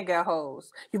your man got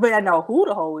hoes. You better know who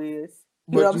the hoe is.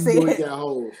 You know what I'm saying? But you got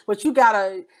hoes. But you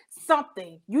gotta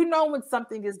something. You know when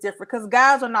something is different, because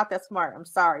guys are not that smart. I'm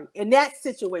sorry. In that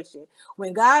situation,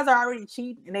 when guys are already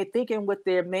cheating and they thinking with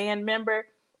their man member,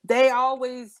 they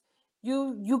always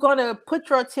you're gonna put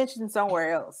your attention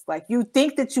somewhere else. Like you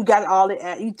think that you got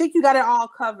it all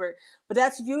covered, but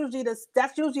that's usually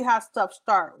how stuff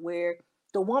start, where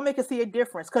the woman can see a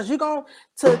difference. Because you're going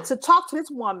to talk to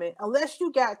this woman, unless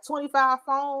you got 25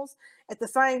 phones at the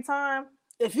same time.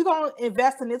 If you're gonna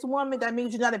invest in this woman, that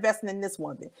means you're not investing in this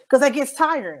woman, because that gets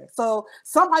tiring. So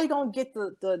somehow you're gonna get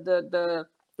the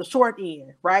short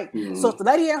end, right? Mm-hmm. So if the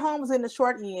lady at home is in the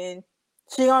short end,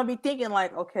 she's gonna be thinking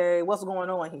like, okay, what's going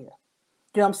on here?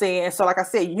 You know what I'm saying? And so, like I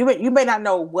said, you may not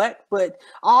know what, but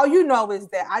all you know is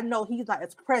that I know he's not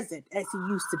as present as he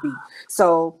used to be.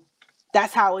 So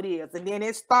that's how it is. And then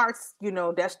it starts,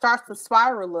 that starts the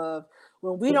spiral of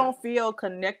when we don't feel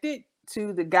connected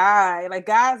to the guy. Like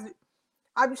guys,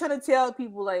 I be trying to tell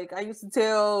people, like I used to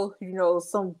tell,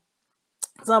 some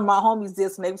of my homies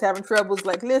this when they was having troubles.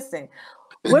 Like, listen,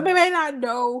 women may not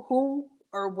know who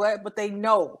or what, but they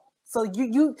know. So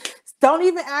you don't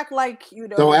even act like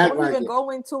don't even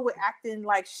go into it acting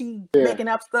like she making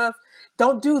up stuff.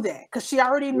 Don't do that, because she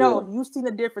already knows. You've seen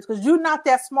the difference, because you're not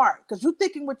that smart, because you're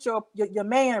thinking with your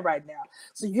man right now.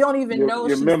 So you don't even know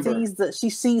she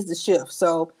sees the shift.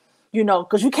 So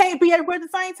because you can't be everywhere at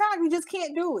the same time. You just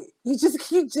can't do it. You just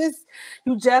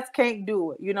can't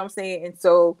do it. You know what I'm saying? And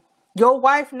so your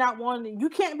wife not wanting, you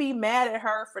can't be mad at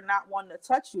her for not wanting to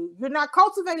touch you. You're not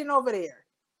cultivating over there.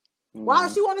 Mm-hmm. Why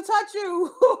does she want to touch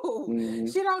you? Mm-hmm.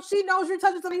 She knows you're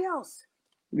touching somebody else.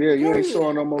 Yeah, you ain't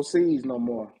sowing no more seeds no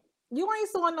more. You ain't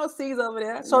sowing no seeds over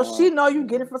there. So she know you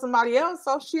get it for somebody else.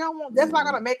 So she don't want. That's not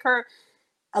gonna make her,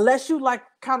 unless you like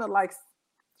kind of like,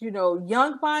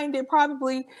 young minded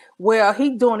probably. Well,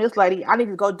 he doing this, lady. I need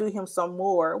to go do him some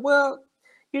more. Well,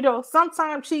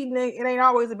 sometimes cheating, it ain't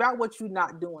always about what you're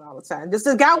not doing all the time. Just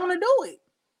the guy want to do it.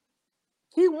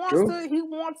 He wants to.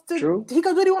 He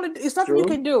can do what he want to do. It's nothing you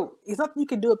can do. It's nothing you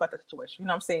can do about the situation. You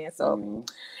know what I'm saying? So,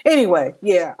 anyway,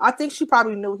 yeah, I think she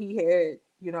probably knew he had,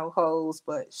 hoes,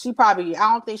 but I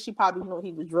don't think she probably knew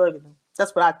he was drugging them.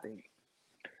 That's what I think.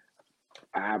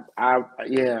 That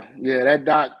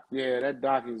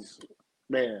doc is,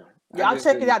 man. Y'all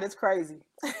check it out. It's crazy.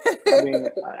 I mean,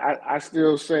 I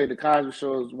still say the Cosby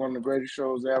Show is one of the greatest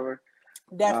shows ever.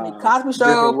 Definitely, Cosby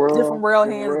Show, different world,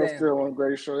 hands down. Still one of the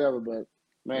greatest shows ever, but.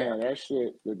 Man, that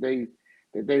shit that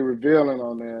they revealing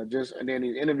on there, and then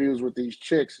these interviews with these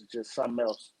chicks is just something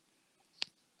else.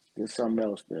 There's something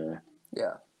else there.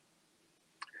 Yeah.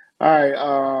 All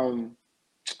right.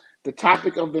 The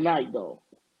topic of the night, though.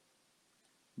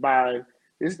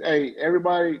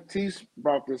 Everybody, Tease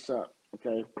brought this up.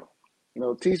 Okay,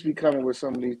 T's be coming with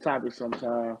some of these topics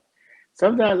sometimes.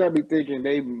 Sometimes I be thinking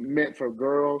they meant for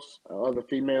girls or other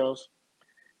females,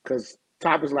 because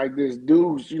topics like this,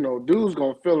 dudes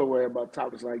gonna feel a way about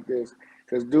topics like this,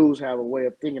 because dudes have a way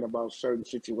of thinking about certain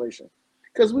situations,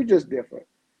 because we just different,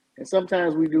 and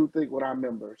sometimes we do think with our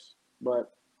members,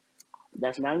 but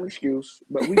that's not an excuse,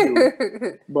 but we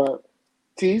do. But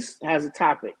Tease has a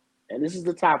topic, and this is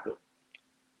the topic: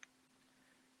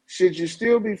 should you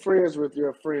still be friends with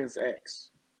your friend's ex?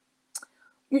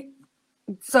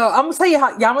 So I'm gonna tell you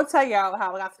how. I'm gonna tell y'all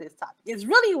how I got to this topic. It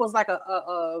really was like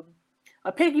a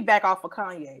piggyback off of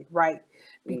Kanye, right?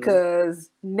 Because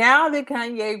now that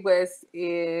Kanye West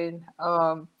and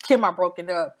Kim are broken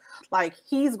up, like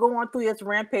he's going through this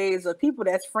rampage of people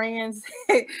that's friends,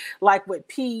 like with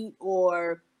Pete,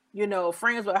 or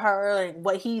friends with her, and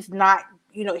what he's not,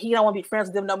 he don't want to be friends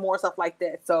with them no more, stuff like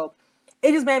that. So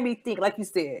it just made me think, like you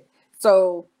said.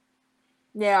 So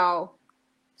now,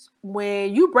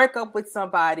 when you break up with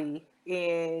somebody,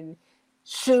 and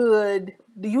do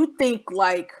you think,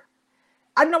 like,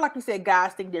 I know, like you said,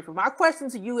 guys think different. My question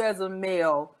to you as a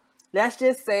male, let's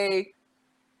just say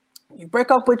you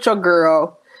break up with your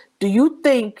girl. Do you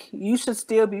think you should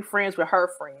still be friends with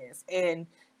her friends? And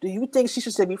do you think she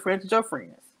should still be friends with your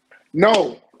friends?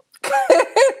 No.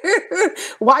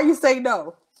 Why you say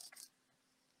no?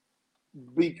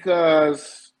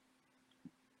 Because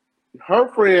her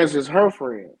friends is her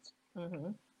friends.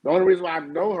 Mm-hmm. The only reason why I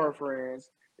know her friends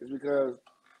is because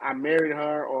I married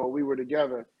her, or we were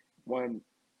together when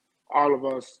all of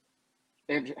us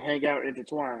hang out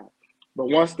intertwined. But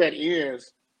once that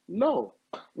ends, no,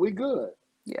 we good.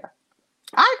 Yeah,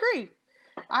 I agree.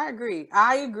 Like,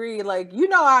 I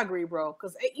agree, bro.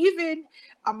 Because even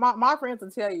my friends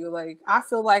will tell you, like, I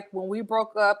feel like when we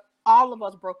broke up, all of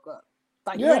us broke up.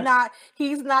 Like,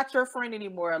 he's not your friend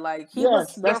anymore. Like, he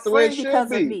was your friend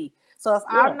because of me. So if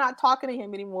I'm not talking to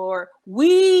him anymore,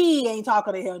 we ain't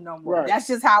talking to him no more. Right. That's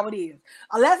just how it is.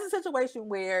 Unless it's a situation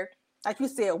where, like you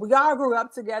said, we all grew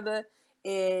up together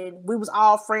and we was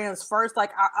all friends first. Like,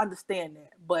 I understand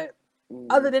that. But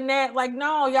other than that, like,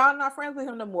 no, y'all not friends with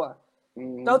him no more.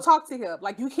 Don't talk to him.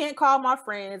 Like, you can't call my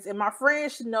friends, and my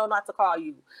friends should know not to call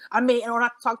you. I mean, or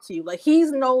not to talk to you. Like,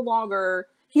 he's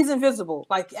invisible.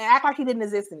 Like, act like he didn't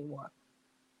exist anymore.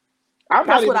 I'm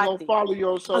not even gonna follow you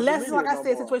on social media. Unless, like I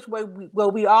said, a situation where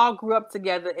we all grew up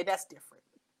together, and that's different.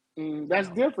 That's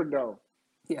different, though.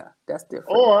 Yeah, that's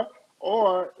different.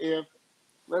 Or if,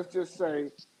 let's just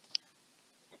say,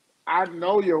 I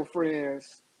know your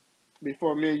friends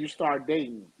before me and you start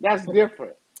dating. That's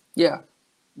different. Yeah.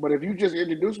 But if you just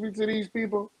introduce me to these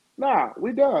people, nah,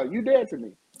 we done. You dead to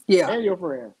me. Yeah. And your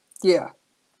friend. Yeah.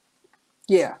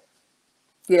 Yeah.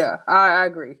 Yeah. I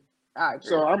agree.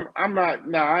 So I'm not.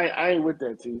 No, I ain't with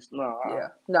that, Tease. No. Yeah.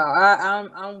 No,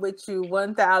 I'm with you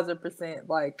 1,000%.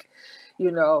 Like,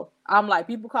 I'm like,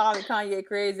 people calling Kanye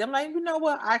crazy. I'm like, you know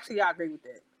what? Actually, I agree with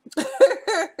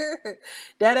that.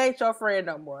 That ain't your friend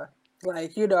no more.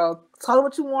 Like, tell her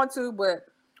what you want to, but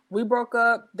we broke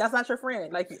up. That's not your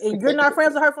friend. Like, and you're not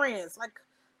friends with her friends. Like,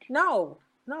 no,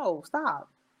 stop.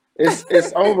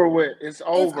 It's over with. It's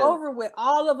over. It's over with.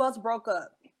 All of us broke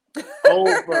up.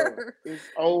 Over. It's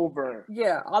over.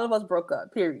 Yeah, all of us broke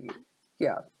up. Period.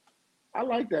 Yeah. I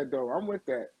like that, though. I'm with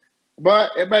that.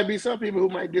 But it might be some people who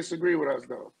might disagree with us,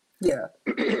 though. Yeah.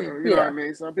 You know what I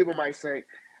mean? Some people might say,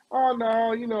 oh,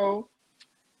 no,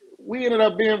 we ended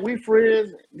up being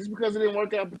friends just because it didn't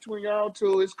work out between y'all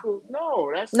two. It's cool.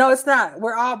 No, it's not.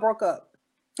 We're all broke up.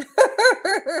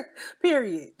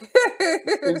 Period.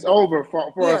 It's over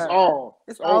for us all.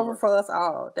 It's over for us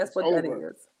all. That's what that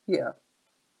is. Yeah.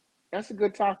 That's a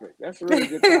good topic. That's a really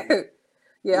good topic.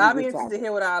 Yeah, I'll be interested to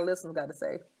hear what our listeners got to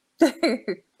say.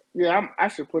 Yeah, I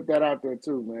should put that out there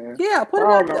too, man. Yeah, put it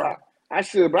out there. I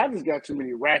should, but I just got too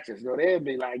many ratchets. They'll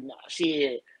be like, nah,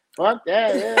 shit, fuck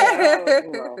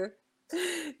that.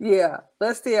 Yeah,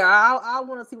 let's see. I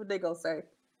want to see what they gonna say.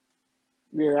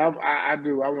 Yeah, I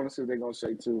do. I want to see what they're gonna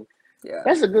say too. Yeah,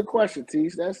 that's a good question,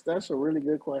 Tease. That's a really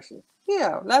good question.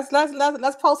 Yeah, let's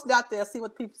post it out there. See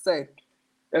what people say.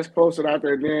 Let's post it out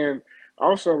there. Then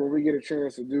also, when we get a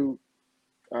chance to do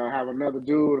have another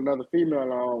dude, another female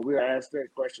on, we'll ask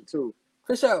that question too.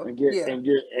 For sure. And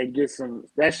get some.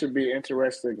 That should be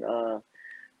interesting.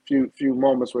 Few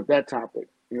moments with that topic.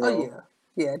 Oh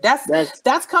yeah.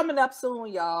 That's coming up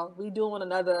soon, y'all. We'll be doing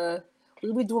another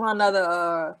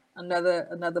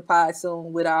pod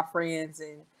soon with our friends,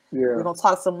 and we're gonna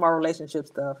talk some more relationship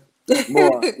stuff.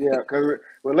 More, because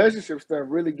relationship stuff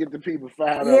really get the people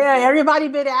fired up. Yeah, everybody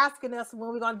been asking us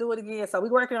when we're gonna do it again, so we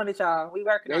working on it, y'all.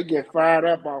 They get fired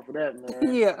up off of that,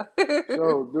 man. Yeah.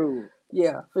 So, dude.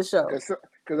 Yeah, for sure.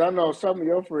 Because I know some of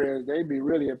your friends, they be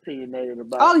really opinionated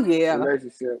about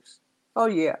relationships. Oh,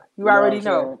 yeah. You already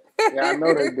know. Yeah, I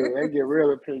know they do. They get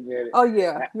real opinionated. Oh,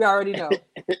 yeah. You already know.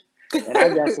 And I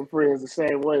got some friends the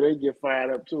same way. They get fired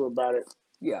up, too, about it.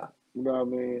 Yeah. You know what I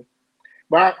mean?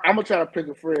 But I'm going to try to pick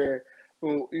a friend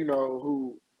who,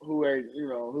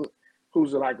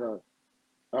 who's like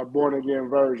a born-again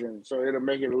version. So it'll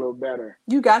make it a little better.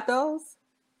 You got those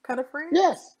kind of friends?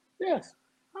 Yes.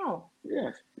 Oh.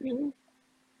 Yes. Mm-hmm.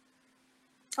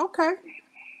 Okay.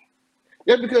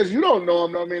 Just because you don't know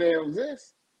them don't mean they don't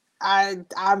exist.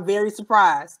 I'm very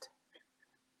surprised.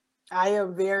 I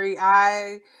am very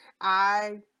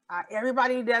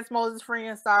everybody that's Moses'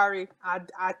 friend, sorry.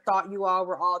 I thought you all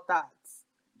were all thoughts.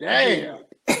 Damn.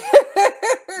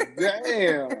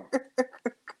 Damn.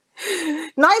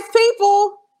 Nice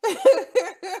people.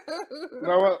 You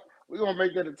know what? We're gonna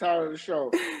make that the title of the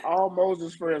show. All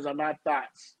Moses friends are not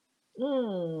thoughts.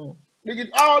 Look at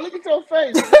your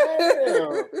face.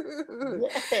 Damn.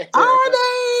 Are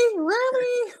they?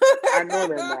 Really? I know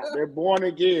they're not. They're born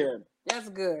again. That's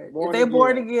good. If they're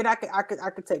born again, I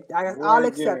could take that. I'll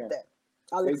accept that.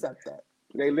 I'll accept that.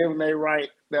 They live in their right.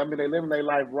 I mean, they live in their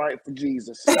life right for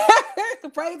Jesus.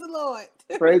 Praise the Lord.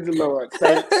 Praise the Lord.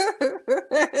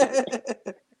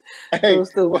 Hey,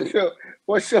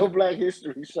 what's your Black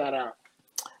History shout out?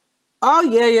 Oh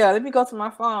yeah. Let me go to my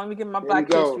phone. Let me get my Black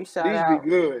History shout out.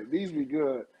 These be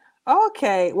good.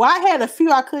 Okay. Well, I had a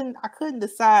few I couldn't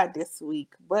decide this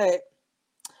week, but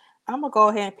I'm gonna go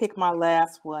ahead and pick my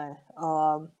last one.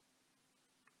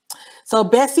 So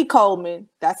Bessie Coleman,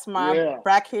 that's my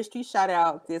Black History shout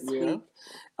out this week.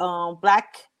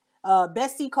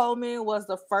 Bessie Coleman was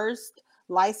the first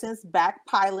licensed black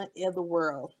pilot in the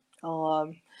world.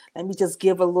 Let me just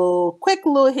give a quick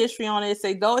little history on it.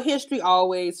 Say, though history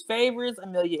always favors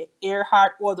Amelia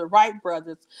Earhart or the Wright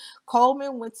brothers,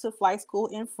 Coleman went to flight school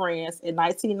in France in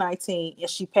 1919, and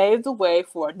she paved the way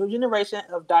for a new generation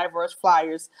of diverse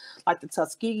flyers like the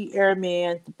Tuskegee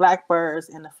Airmen, the Blackbirds,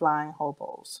 and the Flying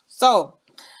Hobos. So,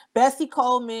 Bessie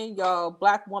Coleman, y'all,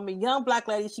 Black woman, young Black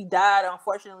lady, she died,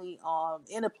 unfortunately,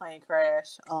 in a plane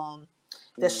crash.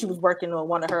 That she was working on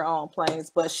one of her own planes,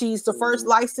 but she's the first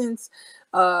licensed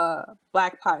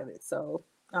Black pilot. So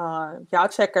y'all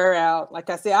check her out. Like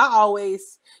I said,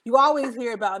 you always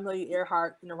hear about Amelia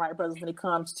Earhart and the Wright brothers when it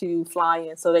comes to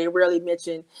flying. So they rarely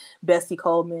mention Bessie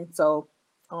Coleman. So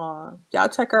y'all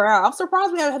check her out. I'm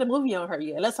surprised we haven't had a movie on her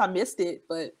yet, unless I missed it.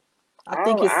 But I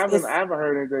think I haven't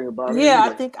heard anything about it. Yeah,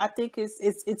 either. I think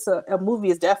it's a movie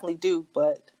is definitely due.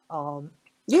 But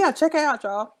yeah, check it out,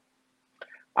 y'all.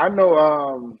 I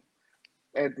know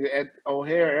at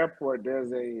O'Hare Airport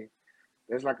there's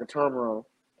like a terminal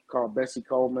called Bessie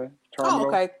Coleman Terminal. Oh,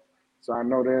 okay. So I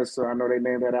know they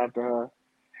named that after her.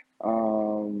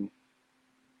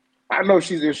 I know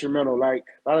she's instrumental. Like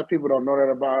a lot of people don't know that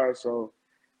about her, so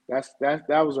that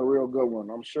was a real good one.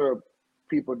 I'm sure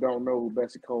people don't know who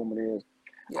Bessie Coleman is.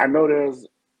 Yeah. I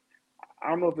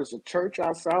don't know if it's a church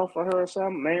out south for her or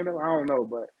something named her. I don't know,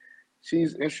 but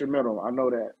she's instrumental. I know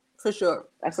that. For sure.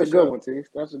 That's a good one, T.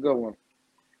 That's a good one.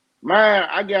 Man,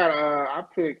 I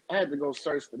had to go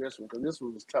search for this one because this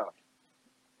one was tough.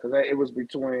 Because it was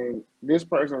between this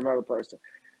person and another person.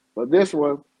 But this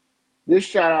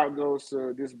shout out goes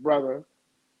to this brother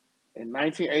in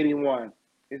 1981.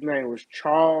 His name was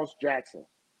Charles Jackson.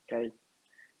 Okay.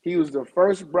 He was the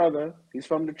first brother. He's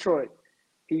from Detroit.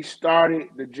 He started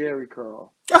the Jerry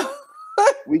Curl.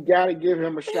 We got to give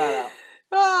him a shout out.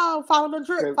 Oh, follow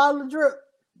the drip.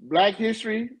 Black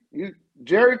history,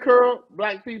 Jerry Curl,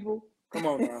 Black people. Come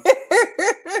on now.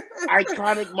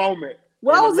 Iconic moment.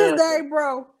 What was his name,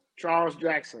 bro? Charles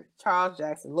Jackson. Charles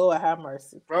Jackson. Lord have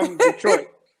mercy. From Detroit.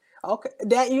 Okay.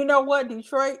 You know what?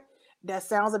 Detroit, that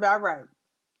sounds about right.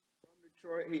 From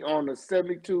Detroit, he owned a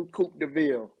 72 Coupe de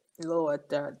Ville. Lord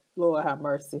have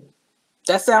mercy.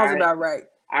 That sounds about right.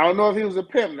 I don't know if he was a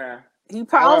pimp now. He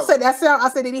probably said that sound. I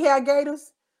said, did he have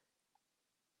gators?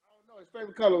 His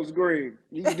favorite color was green.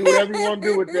 You can do whatever you want to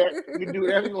do with that. You can do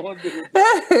whatever you want to do with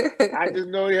that. I just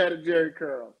know he had a Jerry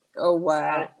Curl. Oh,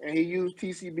 wow. And he used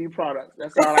TCB products.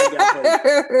 That's all I got for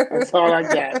you. That's all I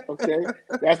got, okay?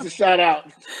 That's the shout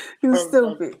out. You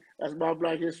stupid. That's my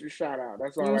Black History shout out.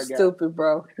 That's all I got. You stupid,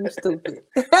 bro. You stupid.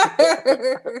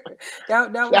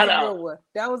 that was a good one.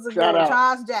 That was a good one.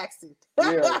 Charles Jackson.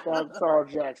 Yeah,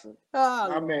 Charles Jackson. Oh,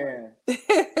 my man.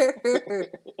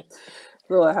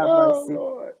 Lord have mercy.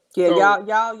 Lord. Yeah,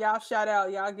 so, y'all shout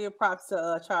out. Y'all give props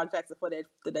to Charles Jackson for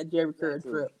that Jerry Curl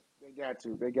trip. They got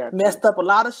to. Messed up a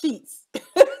lot of sheets.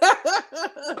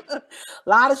 A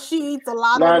lot of sheets, a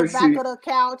lot on the back of the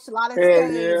couch, a lot of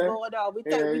stains going on. We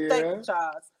thank you,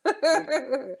 Charles.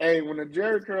 Hey, when the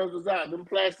Jerry curls was out, them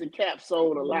plastic caps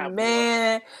sold a lot.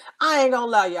 Man, I ain't gonna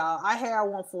lie, y'all. I had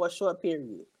one for a short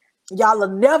period. Y'all will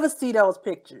never see those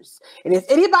pictures. And if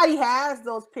anybody has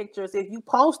those pictures, if you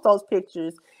post those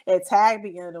pictures and tag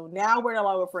me in them, now we're no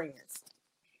longer friends.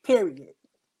 Period.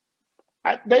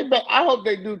 I hope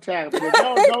they do tag them. If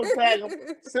y'all don't tag them,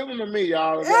 send them to me,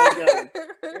 y'all.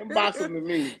 Inbox them to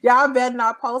me. Y'all better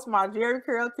not post my Jerry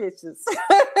curl pictures.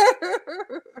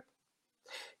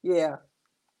 Yeah,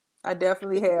 I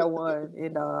definitely had one.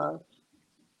 And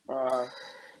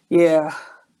yeah.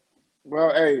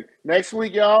 Well, hey, next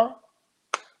week, y'all,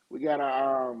 we got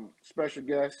a special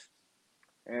guest,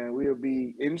 and we'll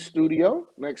be in studio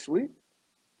next week.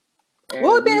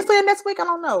 Will we be in studio next week? I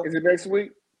don't know. Is it next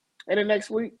week? Ain't it next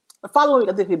week? The following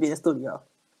week, I think we'll be in studio.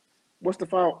 What's the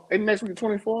final? Ain't next week the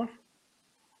 24th?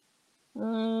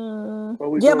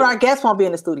 Yeah, but our guest won't be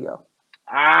in the studio.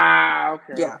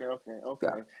 Okay. Yeah. Okay.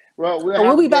 Well,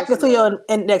 we'll be back in the studio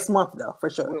in next month, though, for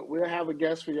sure. We'll have a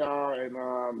guest for y'all,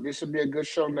 and this should be a good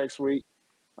show next week.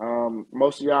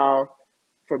 Most of y'all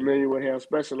familiar with him,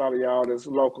 especially a lot of y'all that's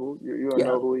local. You'll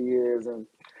know who he is, and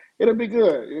it'll be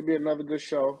good. It'll be another good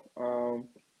show.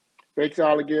 Thanks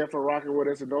y'all again for rocking with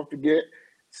us, and don't forget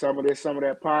some of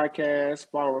that podcast.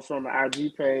 Follow us on the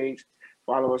IG page.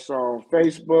 Follow us on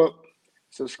Facebook.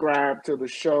 Subscribe to the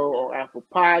show on Apple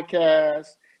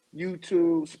Podcasts,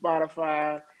 YouTube,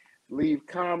 Spotify. Leave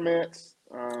comments.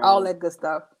 All that good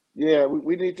stuff. Yeah,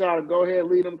 we need y'all to go ahead and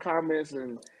leave them comments,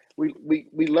 and we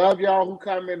love y'all who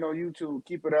comment on YouTube.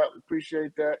 Keep it up.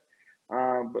 Appreciate that.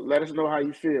 But let us know how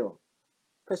you feel.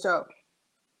 For sure.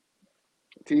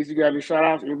 Tease, you got any shout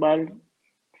outs, anybody?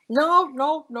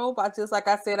 No. But just like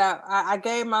I said, I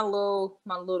gave my little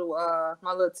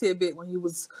tidbit when you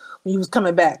was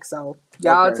coming back. So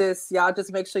y'all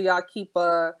just make sure y'all keep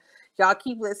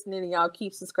listening and y'all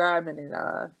keep subscribing, and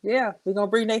we're gonna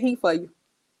bring that heat for you.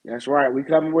 That's right. We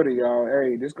coming with it, y'all.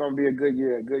 Hey, this gonna be a good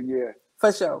year.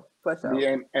 For sure.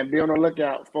 Yeah, and be on the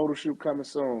lookout. Photo shoot coming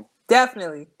soon.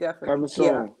 Definitely. Coming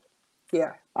soon.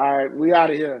 Yeah. All right, we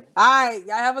out of here. All right,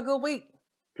 y'all have a good week.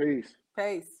 Peace.